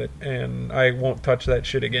second of it, and I won't touch that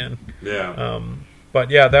shit again. Yeah. But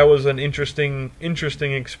yeah, that was an interesting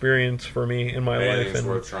experience for me in my life. It's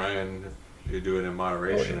worth trying if you do it in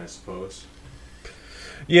moderation, I suppose.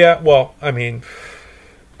 Yeah, well, I mean,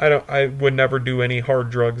 I would never do any hard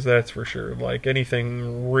drugs, that's for sure. Like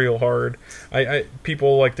anything real hard.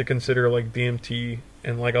 People like to consider like DMT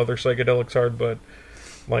and like other psychedelics hard, but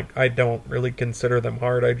like I don't really consider them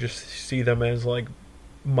hard. I just see them as like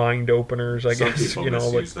mind openers, I guess. Some people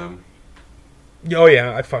misuse them. Oh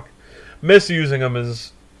yeah, misusing them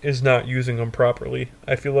is not using them properly.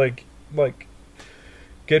 I feel like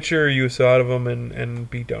get your use out of them and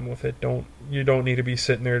be done with it. You don't need to be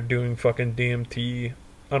sitting there doing fucking DMT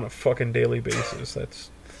on a fucking daily basis. That's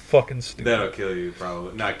fucking stupid. That'll kill you,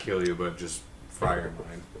 probably. Not kill you, but just fry your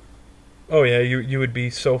mind. Oh yeah, you would be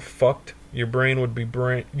so fucked. Your brain would be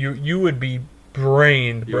you would be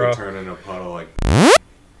brained, bro. You would turn into a puddle like.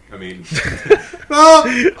 I mean.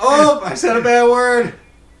 I said a bad word.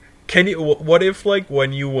 Can you? What if like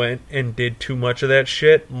when you went and did too much of that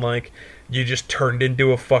shit, like you just turned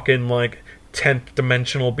into a fucking like 10th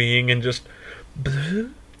dimensional being and just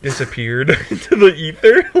disappeared into the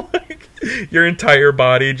ether? Like your entire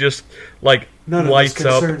body just like none lights of this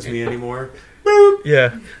up. Concerns me anymore.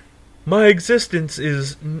 Yeah. My existence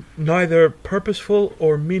is neither purposeful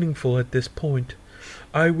or meaningful at this point.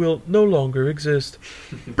 I will no longer exist.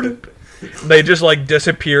 They just like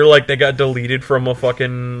disappear, like they got deleted from a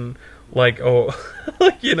fucking like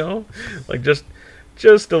like just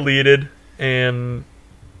deleted and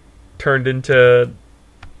turned into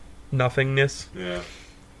nothingness. Yeah.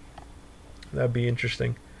 That'd be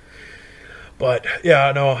interesting. But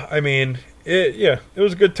yeah, no, I mean, it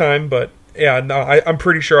was a good time. But yeah, no, I'm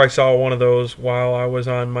pretty sure I saw one of those while I was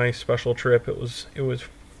on my special trip. It was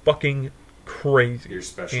fucking crazy. Your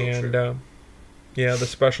special trip. And yeah, the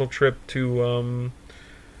special trip to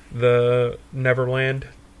the Neverland.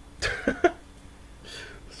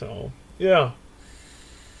 So yeah,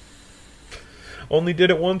 only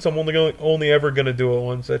did it once. I'm only ever gonna do it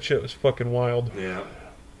once. That shit was fucking wild. Yeah.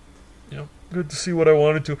 Yeah, good to see what I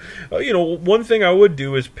wanted to. One thing I would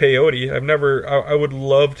do is peyote. I would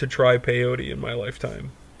love to try peyote in my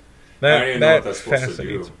lifetime. I don't even know what that's supposed to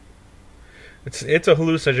do. It's a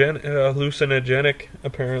hallucinogenic.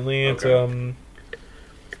 Apparently, Okay.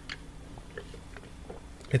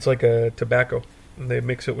 it's like a tobacco. They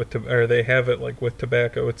mix it with or they have it like with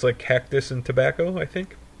tobacco. It's like cactus and tobacco, I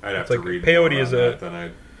think. I'd have It's to like read peyote more is on a that than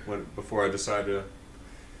I went before I decided to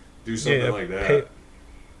do something like that.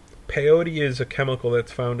 Peyote is a chemical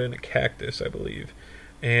that's found in a cactus, I believe,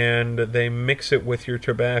 and they mix it with your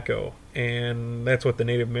tobacco, and that's what the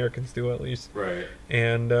Native Americans do, at least. Right.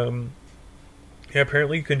 And yeah,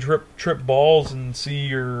 apparently you can trip balls and see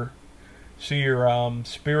your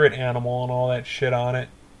spirit animal and all that shit on it.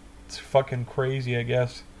 It's fucking crazy, I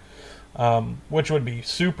guess. Which would be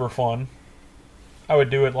super fun. I would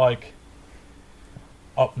do it like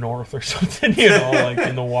up north or something, like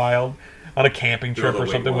in the wild, on a camping trip or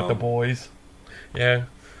something with the boys. Yeah,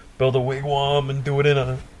 build a wigwam and do it in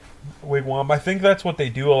a wigwam. I think that's what they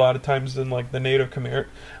do a lot of times in like the Native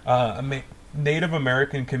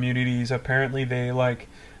American communities. Apparently, they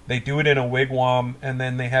do it in a wigwam and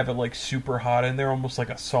then they have it like super hot in there, almost like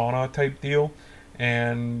a sauna type deal,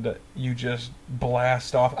 and you just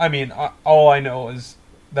blast off. I mean, all I know is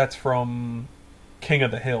that's from King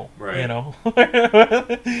of the Hill, right?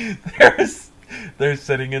 They're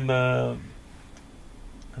sitting in the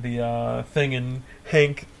thing and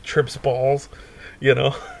Hank trips balls,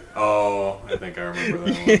 Oh, I think I remember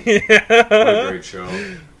that one. Yeah. What a great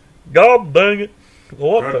show. God dang it.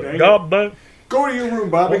 God dang it. Go to your room,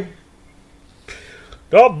 Bobby.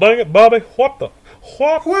 God dang it, Bobby. What?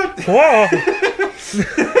 What?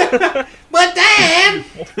 But damn!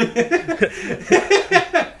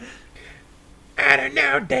 I don't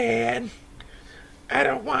know, Dad. I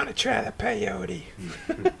don't want to try the peyote.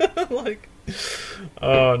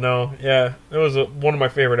 Oh no, yeah, it was one of my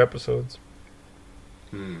favorite episodes.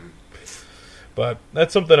 But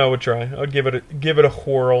that's something I would try. I'd give it a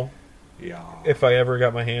whirl. Yeah. If I ever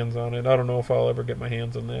got my hands on it. I don't know if I'll ever get my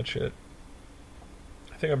hands on that shit.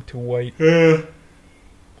 I think I'm too white.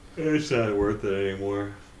 It's not worth it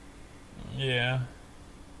anymore. Yeah.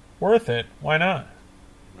 Worth it. Why not?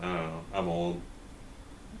 I don't know. I'm old.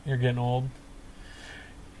 You're getting old.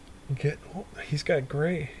 He's got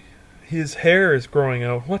gray. His hair is growing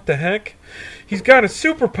out. What the heck? He's got his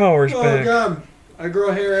superpowers back. Oh, God. I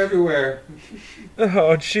grow hair everywhere.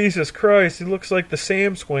 Oh, Jesus Christ. He looks like the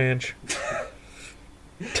Sam Squanch.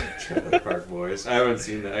 Trailer Park Boys. I haven't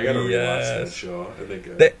seen that. I gotta rewatch that show. I think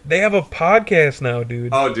they have a podcast now,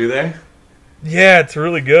 dude. Oh, do they? Yeah, it's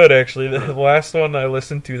really good, actually. The last one I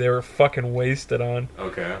listened to, they were fucking wasted on.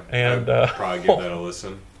 Okay. And I'd probably give that a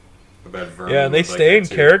listen. I bet Vernon yeah, and they would stay in that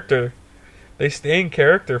too. character. They stay in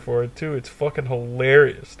character for it, too. It's fucking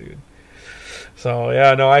hilarious, dude. So,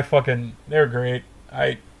 yeah, no, they're great.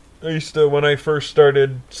 I used to, when I first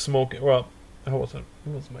started smoking, well, it wasn't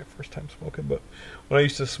my first time smoking, but when I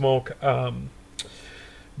used to smoke,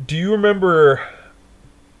 do you remember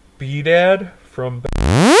B-Dad from...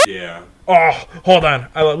 Yeah. Oh, hold on.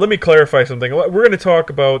 Let me clarify something. We're going to talk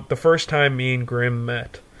about the first time me and Grim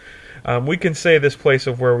met. We can say this place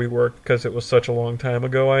of where we worked because it was such a long time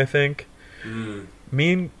ago, I think. Should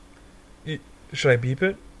I beep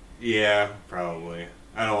it? Yeah, probably.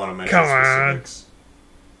 I don't want to mention specifics.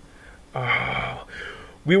 Oh,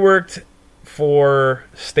 we worked for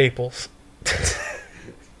Staples.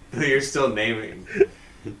 You're still naming.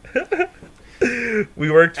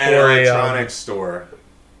 We worked An for electronics store.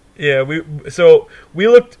 Yeah, we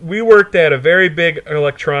worked at a very big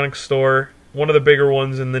electronics store, one of the bigger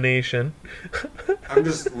ones in the nation. I'm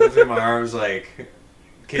just lifting my arms like,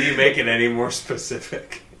 can you make it any more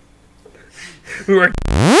specific? We worked.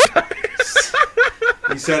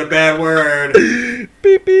 You said a bad word.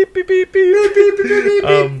 Beep beep beep beep beep beep beep beep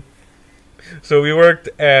beep. So we worked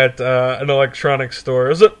at an electronics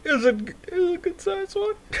store. It was a good sized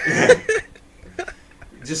one.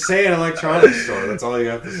 Just say an electronics store. That's all you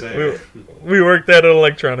have to say. We worked at an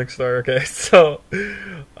electronics store. Okay, so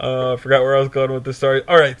I forgot where I was going with the story.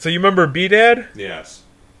 All right, so you remember B-Dad? Yes.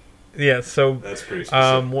 Yeah. So that's pretty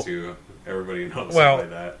specific too. Everybody knows by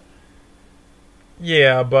that.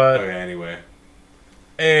 Yeah, but okay.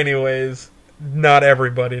 Anyways, not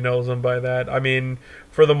everybody knows him by that. I mean,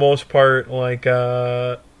 for the most part, like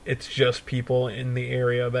it's just people in the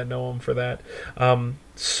area that know him for that.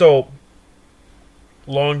 So,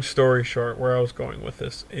 long story short, where I was going with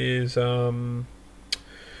this is,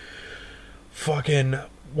 fucking,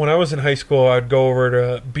 when I was in high school, I'd go over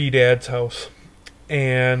to B-Dad's house,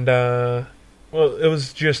 and, well, it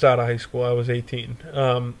was just out of high school, I was 18,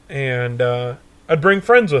 and, I'd bring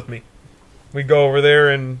friends with me. We'd go over there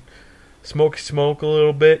and smoke a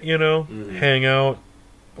little bit, you know, hang out,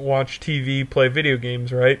 watch TV, play video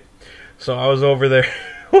games, right? So I was over there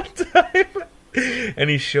one time, and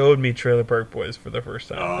he showed me Trailer Park Boys for the first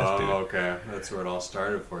time. Oh, okay. That's where it all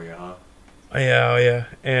started for you, huh? Yeah.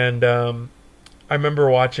 And I remember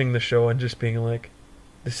watching the show and just being like,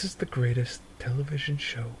 this is the greatest television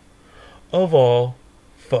show of all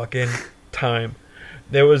fucking time.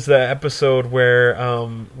 There was the episode where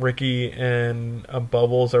Ricky and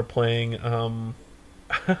Bubbles are playing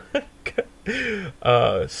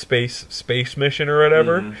space mission or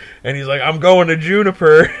whatever, and he's like, I'm going to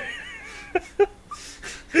Juniper.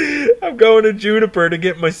 I'm going to Juniper to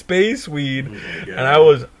get my space weed. And I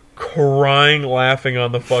was crying laughing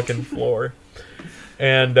on the fucking floor.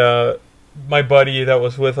 And my buddy that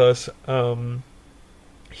was with us,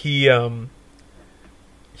 he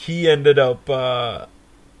ended up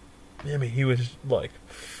he was like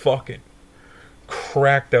fucking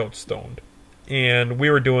cracked out stoned, and we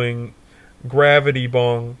were doing gravity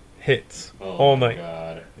bong hits all night.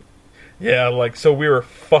 God. Yeah, like, so we were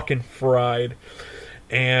fucking fried,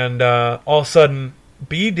 and all of a sudden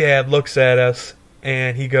B-Dad looks at us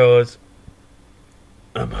and he goes,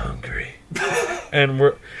 I'm hungry. And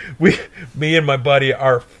me and my buddy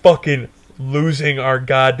are fucking losing our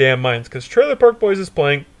goddamn minds because Trailer Park Boys is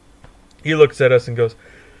playing. He looks at us and goes,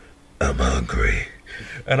 I'm hungry.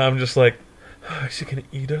 And I'm just like, oh, is he gonna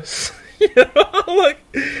eat us? You know, like,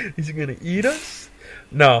 is he gonna eat us?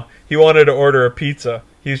 No, he wanted to order a pizza.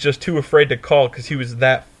 He was just too afraid to call because he was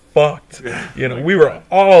that fucked. You know, we were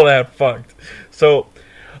all that fucked. So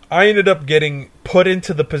I ended up getting put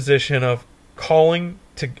into the position of calling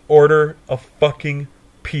to order a fucking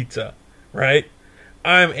pizza, right?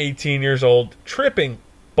 I'm 18 years old, tripping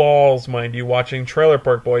balls, mind you, watching Trailer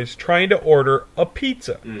Park Boys, trying to order a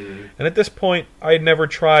pizza. And at this point, I had never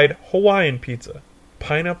tried Hawaiian pizza.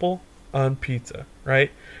 Pineapple on pizza,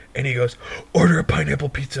 right? And he goes, order a pineapple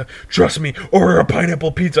pizza. Trust me, order a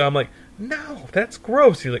pineapple pizza. I'm like, no, that's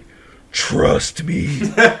gross. He's like, trust me.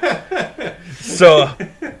 So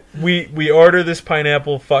we order this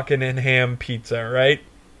pineapple fucking and ham pizza, right?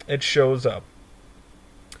 It shows up.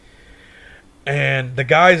 And the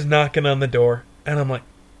guy's knocking on the door, and I'm like,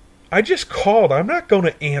 I just called. I'm not going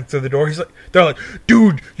to answer the door. They're like,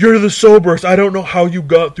 dude, you're the soberest. I don't know how you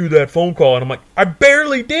got through that phone call. And I'm like, I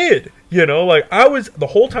barely did. You know, like, I was, the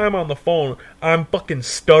whole time on the phone, I'm fucking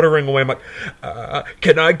stuttering away. I'm like,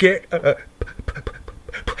 can I get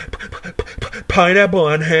pineapple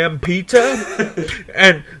and ham pizza?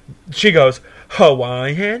 And she goes,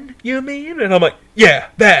 Hawaiian, you mean? And I'm like, yeah,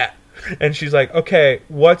 that. And she's like, okay,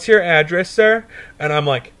 what's your address, sir? And I'm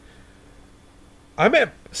like, I'm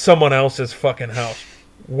at someone else's fucking house.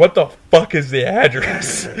 What the fuck is the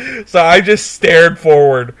address? So I just stared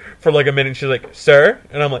forward for like a minute. She's like, sir?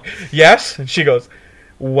 And I'm like, yes. And she goes,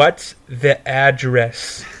 what's the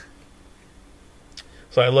address?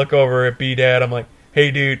 So I look over at B-Dad. I'm like,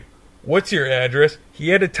 hey, dude, what's your address? He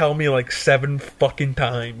had to tell me like 7 fucking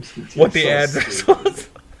times what the address was.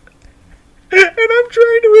 And I'm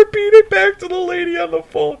trying to repeat it back to the lady on the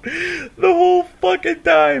phone the whole fucking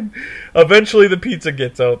time. Eventually the pizza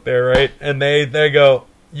gets out there, right? And they go,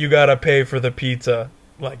 you gotta pay for the pizza.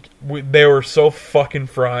 Like, they were so fucking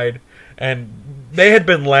fried. And they had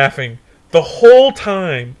been laughing the whole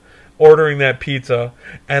time ordering that pizza.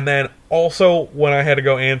 And then also when I had to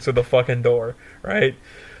go answer the fucking door, right?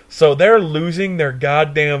 So they're losing their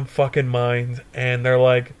goddamn fucking minds. And they're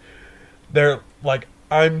like,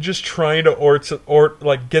 I'm just trying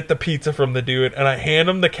to get the pizza from the dude, and I hand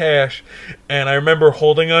him the cash, and I remember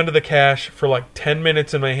holding onto the cash for like 10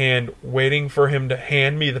 minutes in my hand, waiting for him to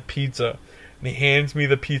hand me the pizza, and he hands me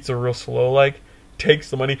the pizza real slow, like, takes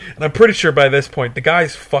the money, and I'm pretty sure by this point, the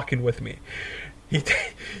guy's fucking with me.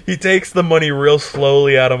 He takes the money real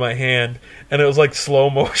slowly out of my hand, and it was like slow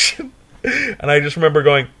motion, and I just remember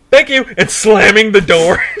going, thank you, and slamming the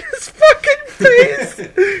door in his fucking face.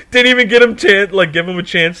 Didn't even give him give him a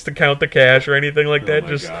chance to count the cash or anything like that. my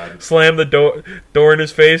Just God. slammed the door in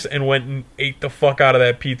his face and went and ate the fuck out of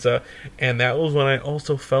that pizza. And that was when I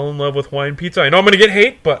also fell in love with Hawaiian pizza. I know I'm gonna get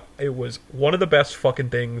hate, but it was one of the best fucking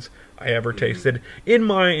things I ever tasted in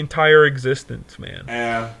my entire existence, man.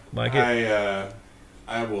 Yeah, Like it.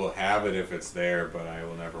 I will have it if it's there, but I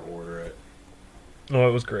will never order it. Oh,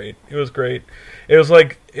 it was great. It was great. It was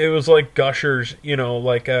like Gushers,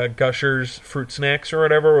 like Gushers fruit snacks or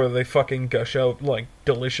whatever, where they fucking gush out like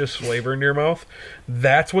delicious flavor in your mouth.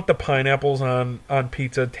 That's what the pineapples on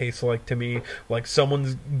pizza tastes like to me. Like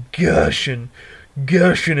someone's gushing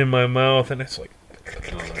in my mouth, and it's like,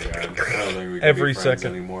 Oh my God, I don't think we can Every be friends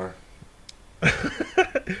second. anymore.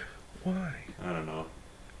 why? I don't know.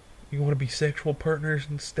 You want to be sexual partners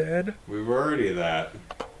instead? We were already that.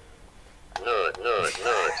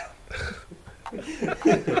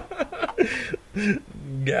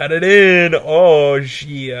 Got it in. Oh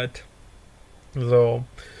shit. So,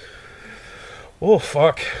 oh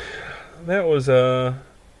fuck. That was a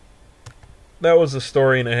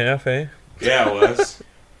story and a half, eh? Yeah, it was.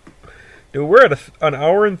 Dude, we're at an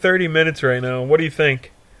hour and 30 minutes right now. What do you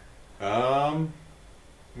think?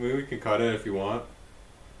 Maybe we can cut it if you want.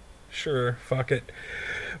 Sure, fuck it.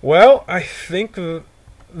 Well, I think that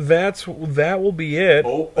will be it.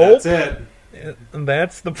 Oh, that's it. And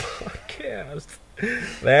that's the podcast.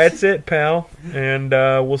 That's it, pal. And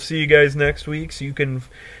we'll see you guys next week. So you can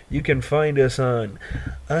find us on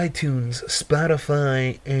iTunes,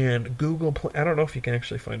 Spotify, and Google Play. I don't know if you can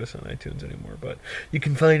actually find us on iTunes anymore, but you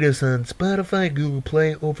can find us on Spotify, Google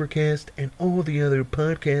Play, Overcast, and all the other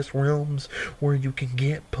podcast realms where you can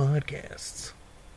get podcasts.